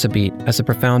heart skips a beat as the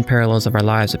profound parallels of our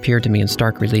lives appeared to me in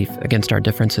stark relief against our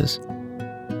differences.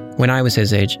 When I was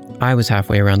his age, I was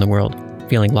halfway around the world,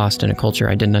 feeling lost in a culture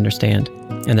I didn't understand,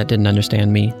 and that didn't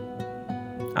understand me.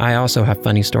 I also have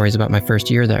funny stories about my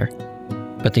first year there,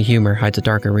 but the humor hides a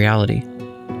darker reality.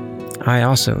 I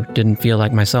also didn't feel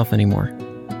like myself anymore.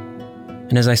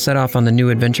 And as I set off on the new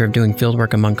adventure of doing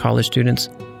fieldwork among college students,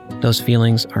 those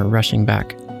feelings are rushing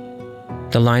back.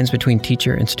 The lines between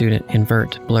teacher and student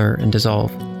invert, blur, and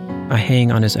dissolve. I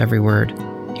hang on his every word,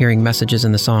 hearing messages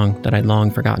in the song that I'd long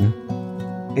forgotten.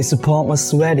 His palms are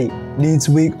sweaty, these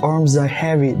weak arms are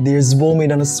heavy, there's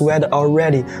vomit on the sweat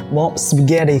already, mom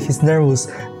spaghetti, he's nervous,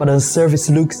 but on the surface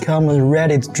looks calm and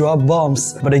ready to drop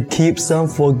bombs, but he keeps on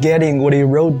forgetting what he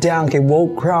wrote down, the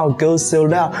whole crowd goes so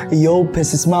loud, he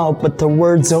opens his mouth, but the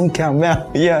words don't come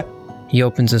out, yeah. He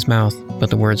opens his mouth, but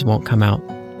the words won't come out.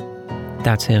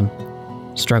 That's him,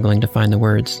 struggling to find the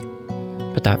words.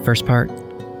 But that first part,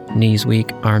 Knees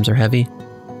weak, arms are heavy.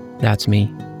 That's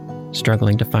me,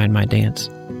 struggling to find my dance.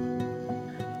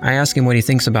 I ask him what he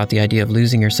thinks about the idea of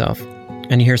losing yourself,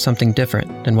 and he hears something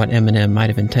different than what Eminem might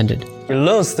have intended. You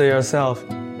lose to yourself,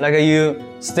 like you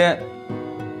stand,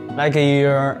 like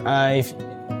you're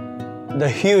the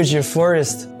huge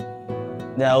forest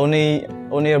that only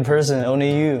a person,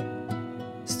 only you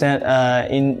stand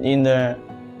in the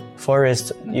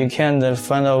forest. You can't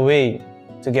find a way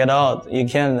to get out. You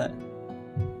can't.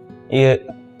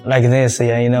 Like this,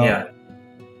 yeah, you know. Yeah.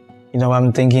 You know what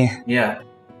I'm thinking? Yeah.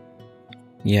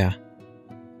 Yeah.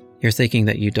 You're thinking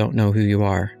that you don't know who you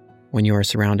are when you are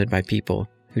surrounded by people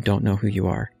who don't know who you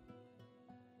are.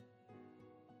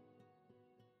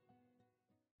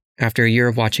 After a year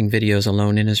of watching videos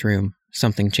alone in his room,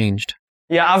 something changed.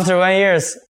 Yeah, after 1 year,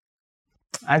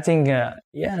 I think,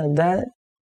 that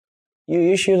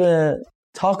you should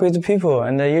talk with people,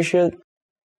 and you should,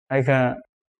 that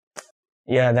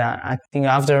I think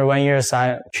after 1 year,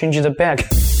 I changed it back.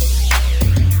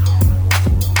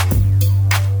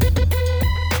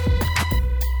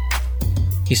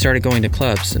 He started going to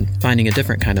clubs and finding a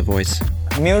different kind of voice.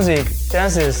 Music,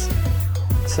 dances,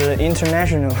 it's an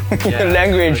international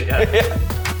language. Yeah.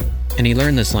 And he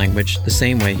learned this language the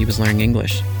same way he was learning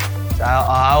English.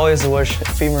 I always watch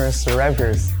famous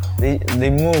rappers. They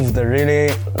move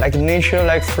really like nature,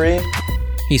 like free.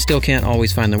 He still can't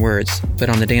always find the words, but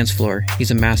on the dance floor,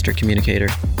 he's a master communicator.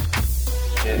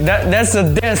 That's a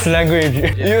dance language.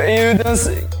 You don't.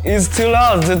 It's too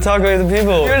loud to talk with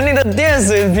people. You need to dance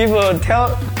with people.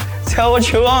 Tell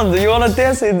what you want. You want to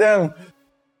dance with them.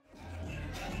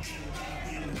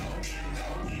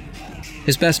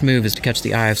 His best move is to catch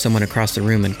the eye of someone across the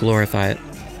room and glorify it.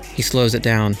 He slows it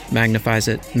down, magnifies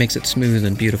it, makes it smooth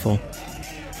and beautiful.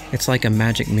 It's like a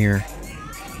magic mirror.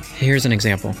 Here's an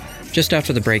example. Just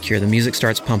after the break here, the music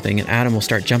starts pumping and Adam will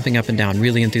start jumping up and down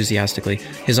really enthusiastically,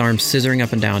 his arms scissoring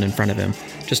up and down in front of him.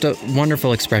 Just a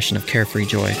wonderful expression of carefree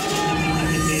joy.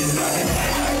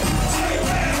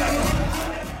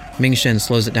 Ming Shin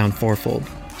slows it down fourfold,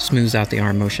 smooths out the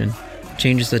arm motion,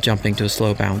 changes the jumping to a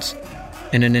slow bounce,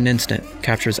 and in an instant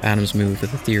captures Adam's move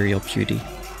with ethereal beauty.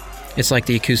 It's like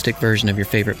the acoustic version of your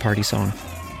favorite party song.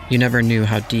 You never knew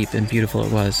how deep and beautiful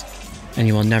it was, and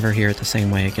you will never hear it the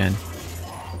same way again.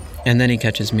 And then he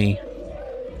catches me,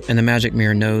 and the magic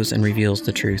mirror knows and reveals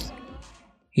the truth.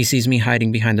 He sees me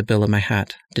hiding behind the bill of my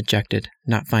hat, dejected,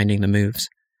 not finding the moves.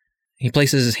 He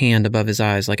places his hand above his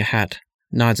eyes like a hat,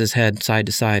 nods his head side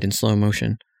to side in slow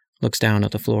motion, looks down at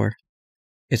the floor.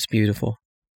 It's beautiful.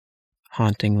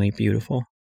 Hauntingly beautiful.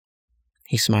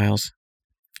 He smiles.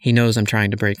 He knows I'm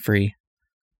trying to break free,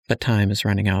 but time is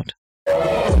running out.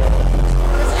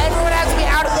 Everyone has to be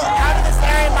out of this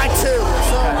area by 2.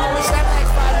 So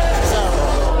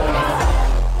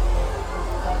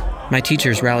My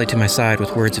teachers rally to my side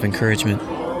with words of encouragement.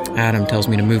 Adam tells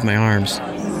me to move my arms.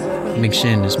 Ming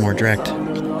Shin is more direct.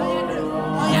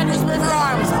 just move your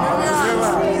arms.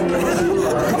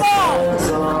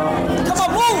 Come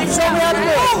on, move! Show me how to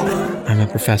move! I'm a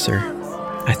professor.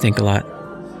 I think a lot.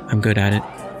 I'm good at it.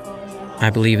 I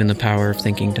believe in the power of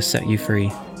thinking to set you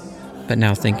free. But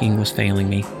now thinking was failing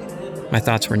me. My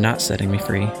thoughts were not setting me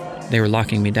free. They were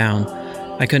locking me down.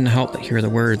 I couldn't help but hear the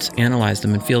words, analyze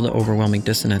them, and feel the overwhelming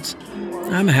dissonance.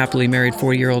 I'm a happily married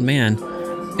 40-year-old man.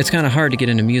 It's kind of hard to get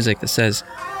into music that says,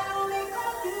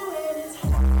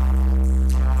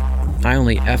 I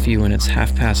only F you when it's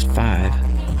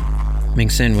 5:30. Ming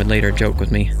Shin would later joke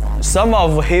with me. Some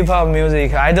of hip-hop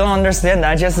music, I don't understand,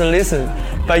 I just listen.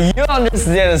 But you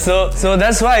understand, so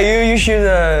that's why you should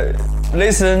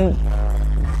listen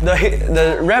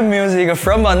the rap music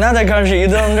from another country you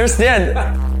don't understand.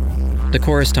 The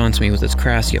chorus taunts me with its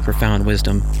crass yet profound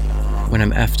wisdom. When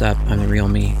I'm effed up, I'm the real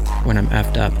me. When I'm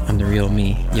effed up, I'm the real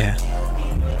me, yeah.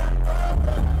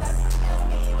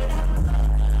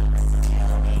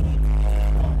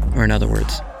 Or in other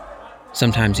words,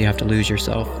 sometimes you have to lose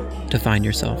yourself to find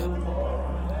yourself.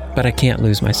 But I can't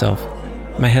lose myself.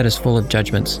 My head is full of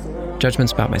judgments.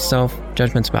 Judgments about myself,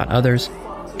 judgments about others,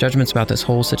 judgments about this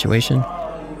whole situation.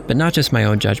 But not just my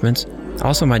own judgments,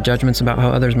 also my judgments about how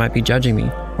others might be judging me,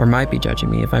 or might be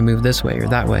judging me if I move this way or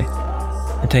that way.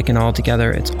 And taken all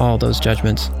together, it's all those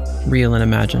judgments, real and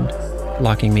imagined,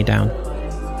 locking me down.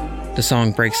 The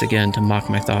song breaks again to mock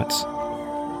my thoughts.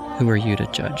 Who are you to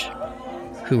judge?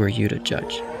 Who are you to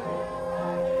judge?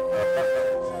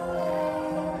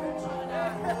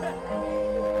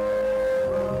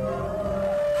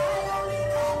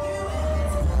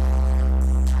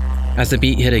 As the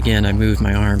beat hit again, I moved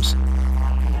my arms.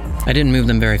 I didn't move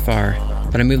them very far,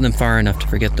 but I moved them far enough to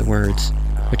forget the words,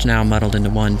 which now muddled into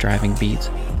one driving beat.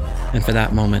 And for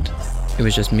that moment, it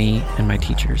was just me and my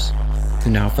teachers, who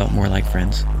now felt more like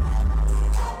friends.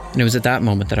 And it was at that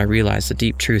moment that I realized the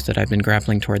deep truth that I'd been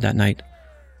grappling toward that night.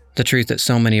 The truth that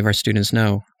so many of our students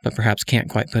know, but perhaps can't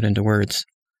quite put into words.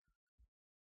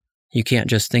 You can't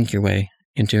just think your way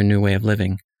into a new way of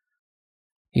living.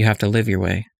 You have to live your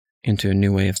way into a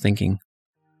new way of thinking.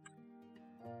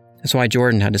 It's why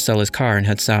Jordan had to sell his car and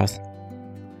head south.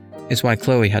 It's why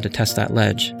Chloe had to test that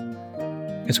ledge.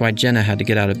 It's why Jenna had to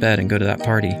get out of bed and go to that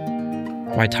party.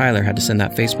 Why Tyler had to send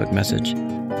that Facebook message.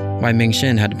 Why Ming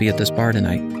Shin had to be at this bar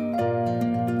tonight.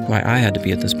 Why I had to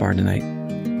be at this bar tonight.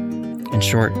 In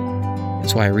short,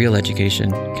 it's why real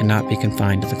education cannot be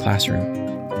confined to the classroom.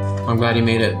 I'm glad you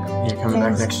made it. You're coming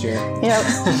back next year. Yep.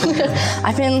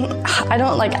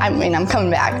 I'm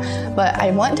coming back, but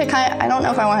I want to I don't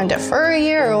know if I want to defer a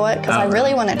year or what, because I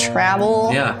really want to travel.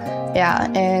 Yeah. Yeah,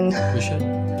 and You should.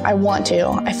 I want to.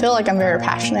 I feel like I'm very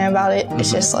passionate about it.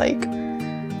 It's just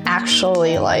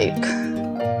actually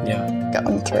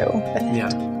going through with it. Yeah.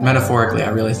 Metaphorically, I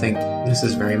really think this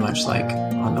is very much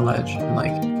on the ledge,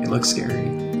 and it looks scary.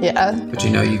 Yeah. But you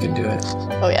know you can do it.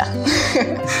 Oh yeah.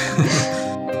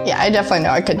 Yeah, I definitely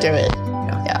know I could do it.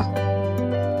 Yeah.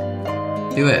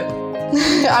 Do it.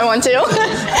 I want to.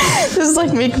 This is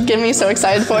getting me so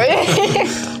excited for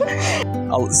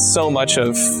it. So much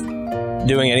of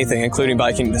doing anything, including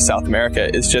biking to South America,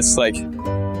 is just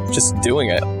doing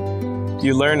it.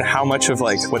 You learn how much of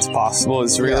what's possible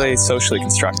is really socially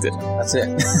constructed. That's it.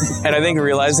 And I think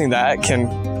realizing that can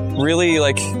really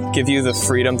give you the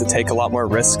freedom to take a lot more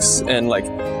risks in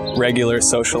regular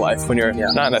social life when you're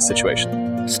not in that situation.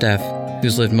 Steph,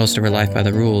 who's lived most of her life by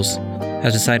the rules,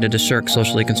 has decided to shirk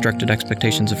socially constructed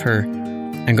expectations of her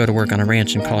and go to work on a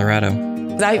ranch in Colorado.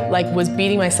 I was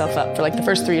beating myself up for the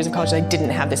first 3 years of college. I didn't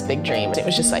have this big dream. It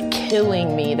was just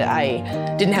killing me that I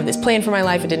didn't have this plan for my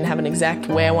life. I didn't have an exact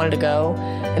way I wanted to go.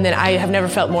 And then I have never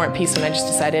felt more at peace when I just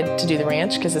decided to do the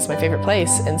ranch because it's my favorite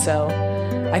place. And so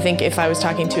I think if I was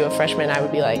talking to a freshman, I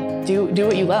would be do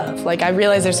what you love. I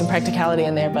realize there's some practicality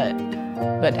in there, but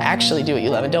actually do what you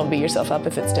love and don't beat yourself up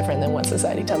if it's different than what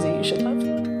society tells you should love.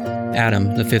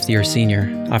 Adam, the fifth-year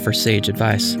senior, offers sage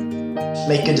advice.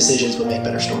 Make good decisions, but make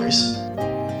better stories.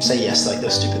 Say yes to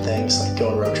those stupid things, go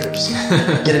on road trips.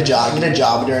 Get a job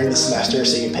during the semester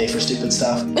so you can pay for stupid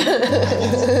stuff.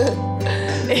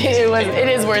 It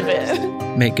is worth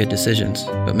it. Make good decisions,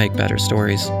 but make better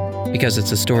stories. Because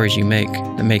it's the stories you make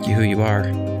that make you who you are.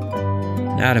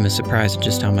 And Adam is surprised at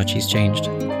just how much he's changed.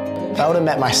 If I would have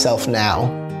met myself now,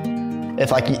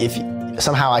 if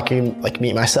somehow I could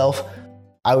meet myself,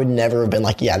 I would never have been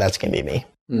yeah, that's gonna be me.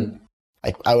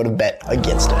 I would have bet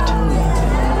against it.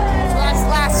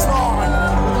 Last song.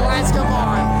 The lights come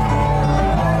on.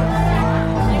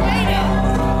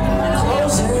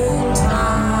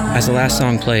 As the last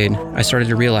song played, I started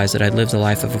to realize that I'd lived the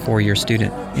life of a 4-year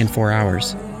student in 4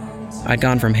 hours. I'd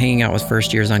gone from hanging out with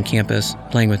first years on campus,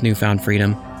 playing with newfound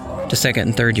freedom, to second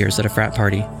and third years at a frat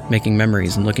party, making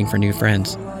memories and looking for new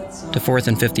friends, to fourth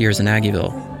and fifth years in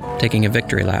Aggieville, taking a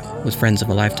victory lap with friends of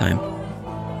a lifetime.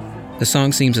 The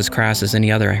song seems as crass as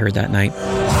any other I heard that night.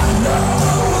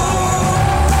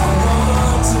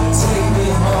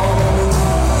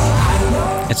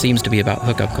 It seems to be about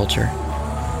hookup culture,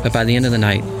 but by the end of the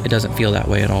night, it doesn't feel that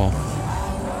way at all.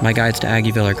 My guides to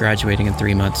Aggieville are graduating in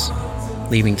 3 months,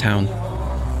 leaving town,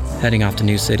 heading off to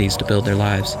new cities to build their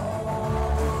lives.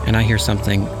 And I hear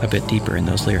something a bit deeper in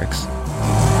those lyrics.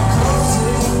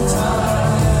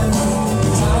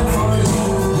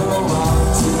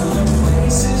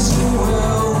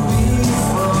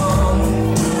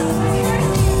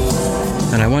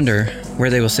 And I wonder where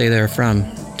they will say they are from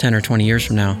 10 or 20 years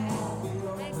from now.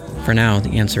 For now,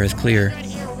 the answer is clear,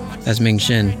 as Ming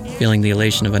Shin, feeling the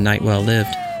elation of a night well lived,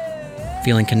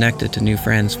 feeling connected to new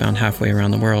friends found halfway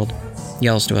around the world,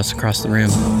 yells to us across the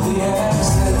room.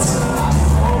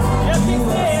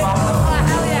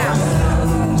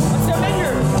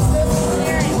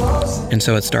 And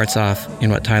so it starts off in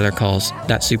what Tyler calls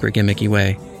that super gimmicky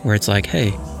way, where it's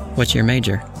hey, what's your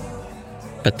major?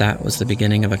 But that was the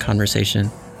beginning of a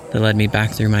conversation that led me back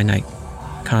through my night,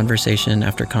 conversation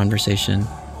after conversation,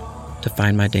 to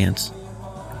find my dance,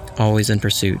 always in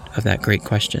pursuit of that great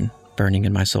question burning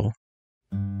in my soul.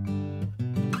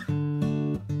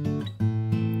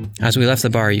 As we left the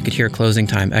bar, you could hear closing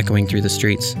time echoing through the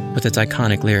streets with its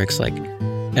iconic lyrics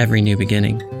every new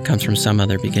beginning comes from some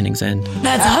other beginning's end.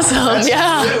 That's awesome, That's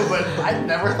yeah. true, but I've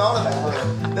never thought of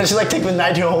that. Then she take the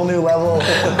night to a whole new level.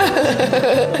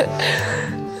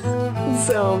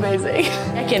 So amazing.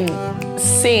 I can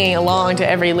sing along to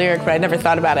every lyric, but I never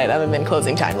thought about it other than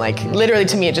closing time. Literally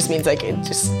to me, it just means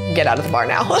just get out of the bar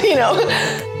now,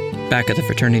 Back at the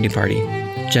fraternity party,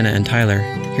 Jenna and Tyler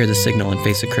hear the signal and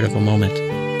face a critical moment.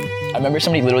 I remember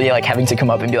somebody literally like having to come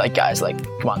up and be like, guys, like,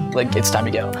 come on, like, it's time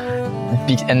to go.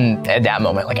 And at that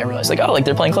moment, like, I realized, like, oh, like,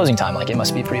 they're playing closing time. Like, it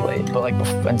must be pretty late. But, like,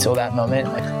 until that moment,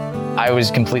 like, I was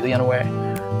completely unaware.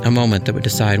 A moment that would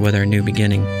decide whether a new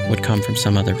beginning would come from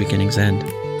some other beginning's end.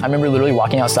 I remember literally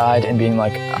walking outside and being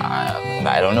like,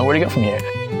 I don't know where to go from here.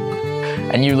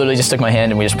 And you literally just took my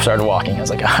hand and we just started walking. I was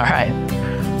like, all right.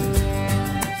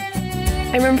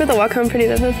 I remember the walk home pretty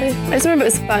vividly. I just remember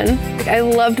it was fun. Like, I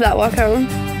loved that walk home.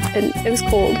 And it was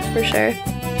cold, for sure.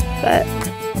 But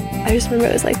I just remember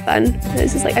it was, like, fun. It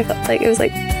was just, like, I felt like it was,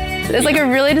 like a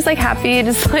really just, like, happy,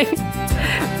 just, like,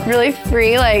 really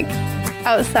free, like,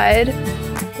 outside.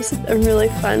 It was just a really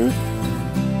fun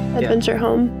adventure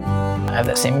home. I have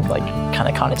that same, like, kind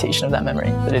of connotation of that memory,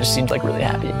 that it just seemed, like, really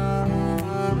happy.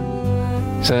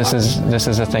 So this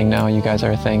is a thing now? You guys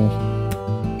are a thing?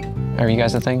 Are you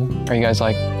guys a thing? Are you guys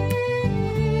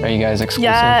exclusive?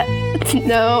 Yeah,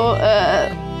 no,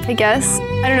 I guess.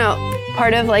 I don't know.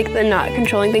 Part of like the not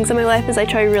controlling things in my life is I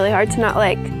try really hard to not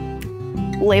like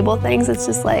label things. It's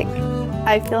just like,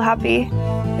 I feel happy.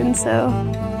 And so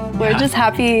we're just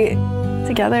happy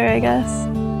together, I guess.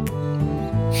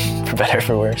 For better or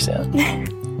for worse, yeah.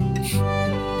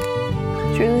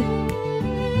 Truly.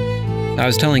 I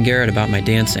was telling Garrett about my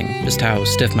dancing, just how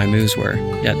stiff my moves were,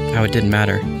 yet how it didn't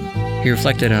matter. He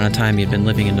reflected on a time he'd been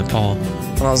living in Nepal.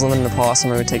 When I was living in Nepal,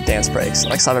 somebody would take dance breaks,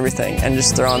 like stop everything and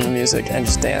just throw on the music and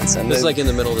just dance. And this is like in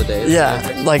the middle of the day?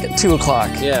 Yeah, like 2 o'clock.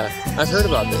 Yeah, I've heard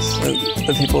about this.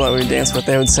 The people that we dance with,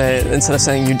 they would say, instead of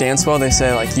saying you dance well, they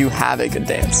say like you have a good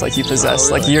dance, like you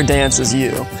possess, like your dance is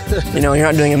you. You know, you're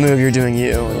not doing a move, you're doing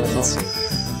you.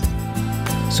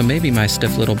 So maybe my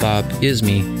stiff little bob is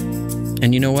me.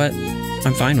 And you know what?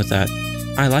 I'm fine with that.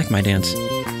 I like my dance.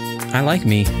 I like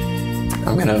me.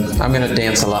 I'm gonna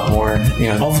dance a lot more, you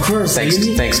know. Of course. Thanks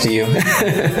to you.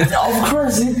 Of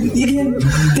course, you can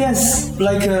dance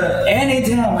like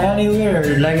anytime,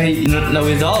 anywhere, like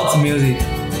without music.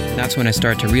 That's when I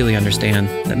start to really understand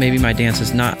that maybe my dance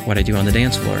is not what I do on the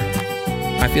dance floor.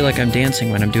 I feel like I'm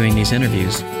dancing when I'm doing these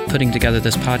interviews, putting together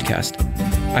this podcast.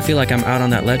 I feel like I'm out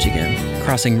on that ledge again,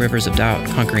 crossing rivers of doubt,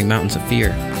 conquering mountains of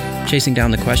fear, chasing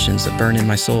down the questions that burn in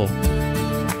my soul.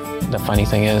 The funny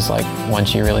thing is, like,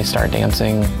 once you really start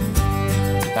dancing,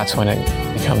 that's when it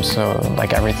becomes so,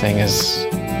 like, everything is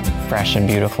fresh and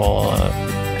beautiful,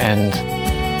 and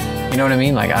you know what I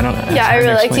mean? Like, I don't know. Yeah, I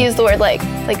really like to use the word, like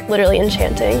literally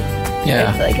enchanting. Yeah.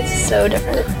 I feel like it's so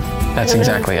different. That's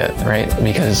exactly it, right?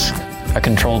 Because a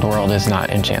controlled world is not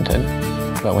enchanted,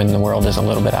 but when the world is a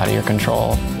little bit out of your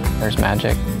control, there's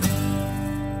magic.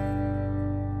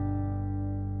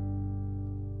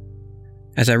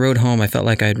 As I rode home, I felt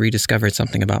like I had rediscovered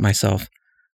something about myself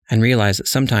and realized that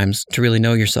sometimes, to really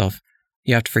know yourself,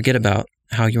 you have to forget about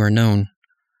how you are known.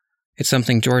 It's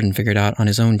something Jordan figured out on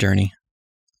his own journey.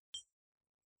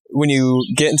 When you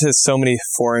get into so many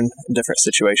foreign different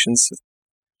situations,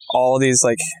 all these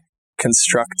like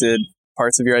constructed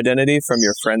parts of your identity from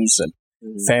your friends and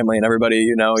family and everybody,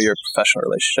 you know, your professional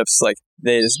relationships, like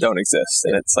they just don't exist.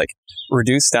 And it's like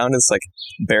reduced down to this like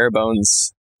bare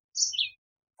bones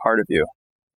part of you.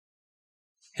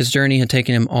 His journey had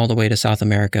taken him all the way to South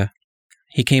America.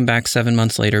 He came back 7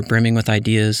 months later, brimming with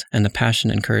ideas and the passion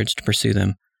and courage to pursue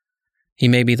them. He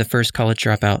may be the first college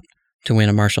dropout to win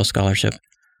a Marshall Scholarship,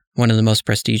 one of the most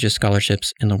prestigious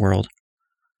scholarships in the world.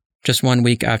 Just 1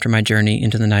 week after my journey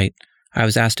into the night, I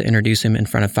was asked to introduce him in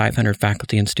front of 500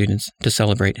 faculty and students to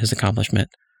celebrate his accomplishment.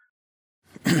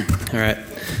 All right,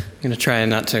 I'm going to try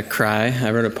not to cry.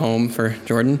 I wrote a poem for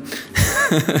Jordan.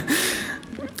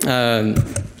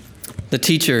 The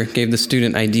teacher gave the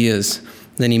student ideas,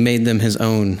 then he made them his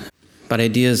own. But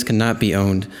ideas cannot be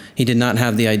owned. He did not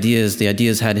have the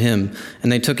ideas had him, and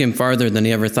they took him farther than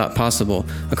he ever thought possible,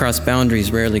 across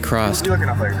boundaries rarely crossed,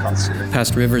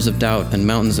 past rivers of doubt and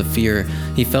mountains of fear.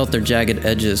 He felt their jagged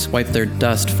edges, wiped their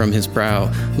dust from his brow,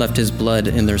 left his blood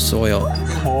in their soil.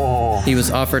 He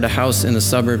was offered a house in the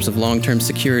suburbs of long-term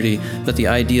security, but the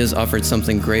ideas offered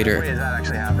something greater. Is that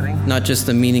actually happening? Not just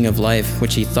the meaning of life,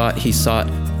 which he thought he sought,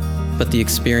 but the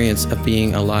experience of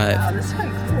being alive.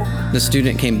 The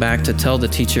student came back to tell the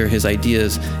teacher his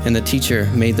ideas, and the teacher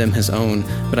made them his own,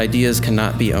 but ideas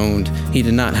cannot be owned. He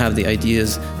did not have the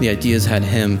ideas had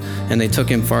him, and they took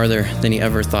him farther than he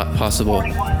ever thought possible.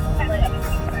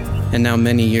 And now,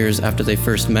 many years after they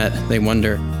first met, they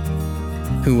wonder,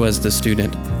 who was the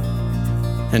student,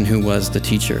 and who was the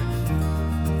teacher?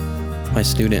 My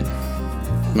student,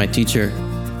 my teacher,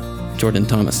 Jordan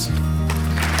Thomas.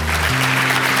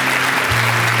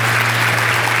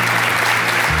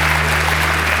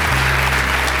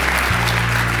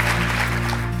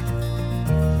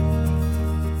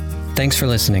 Thanks for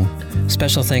listening.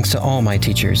 Special thanks to all my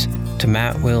teachers, to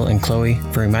Matt, Will, and Chloe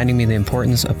for reminding me the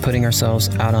importance of putting ourselves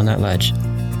out on that ledge,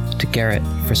 to Garrett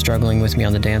for struggling with me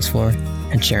on the dance floor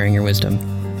and sharing your wisdom,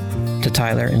 to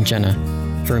Tyler and Jenna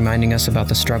for reminding us about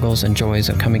the struggles and joys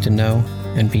of coming to know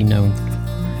and be known,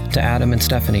 to Adam and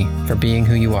Stephanie for being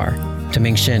who you are, to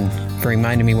Ming Shin for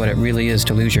reminding me what it really is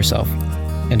to lose yourself,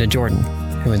 and to Jordan,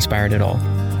 who inspired it all.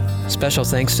 Special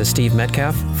thanks to Steve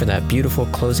Metcalf for that beautiful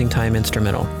closing time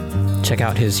instrumental. Check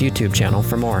out his YouTube channel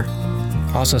for more.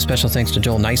 Also special thanks to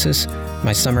Joel Nisus,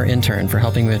 my summer intern, for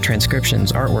helping with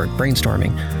transcriptions, artwork,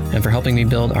 brainstorming, and for helping me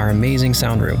build our amazing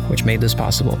sound room, which made this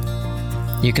possible.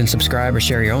 You can subscribe or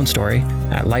share your own story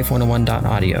at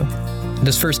life101.audio.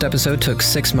 This first episode took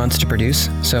 6 months to produce,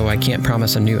 so I can't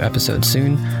promise a new episode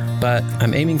soon, but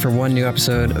I'm aiming for one new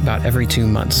episode about every 2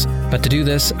 months. But to do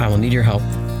this, I will need your help.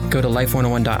 Go to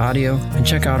life101.audio and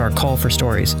check out our call for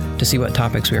stories to see what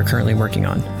topics we are currently working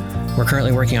on. We're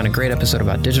currently working on a great episode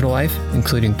about digital life,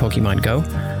 including Pokemon Go.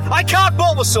 I caught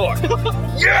Bulbasaur!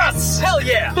 Yes! Hell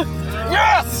yeah!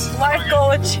 Yes! Life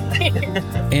goal achieved!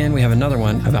 And we have another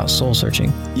one about soul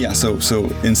searching. Yeah, so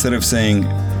instead of saying,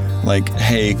 like,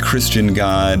 hey, Christian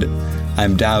God,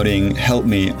 I'm doubting, help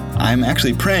me, I'm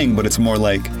actually praying, but it's more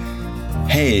like,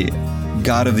 hey,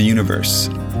 God of the universe,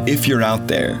 if you're out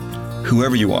there,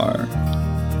 whoever you are,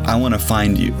 I want to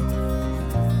find you.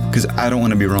 Because I don't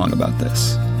want to be wrong about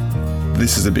this.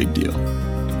 This is a big deal.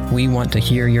 We want to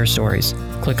hear your stories.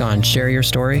 Click on Share Your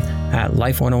Story at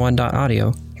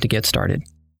life101.audio to get started.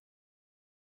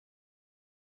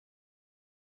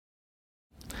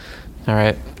 All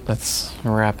right, let's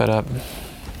wrap it up.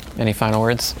 Any final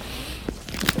words?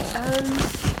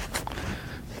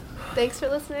 Thanks for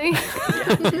listening.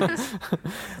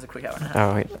 That's a quick hour and a half.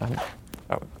 Oh, wait.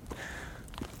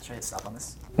 Should I hit stop on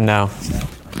this? No.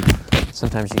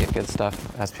 Sometimes you get good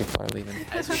stuff as people are leaving.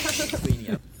 As we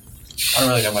clean up. I don't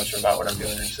really know much about what I'm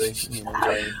doing, actually.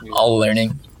 All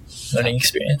learning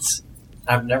experience.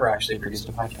 I've never actually produced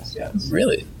a podcast yet.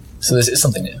 Really? So this is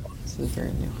something new. This is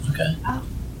very new. Okay. I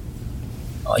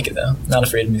like it though. Not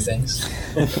afraid of new things.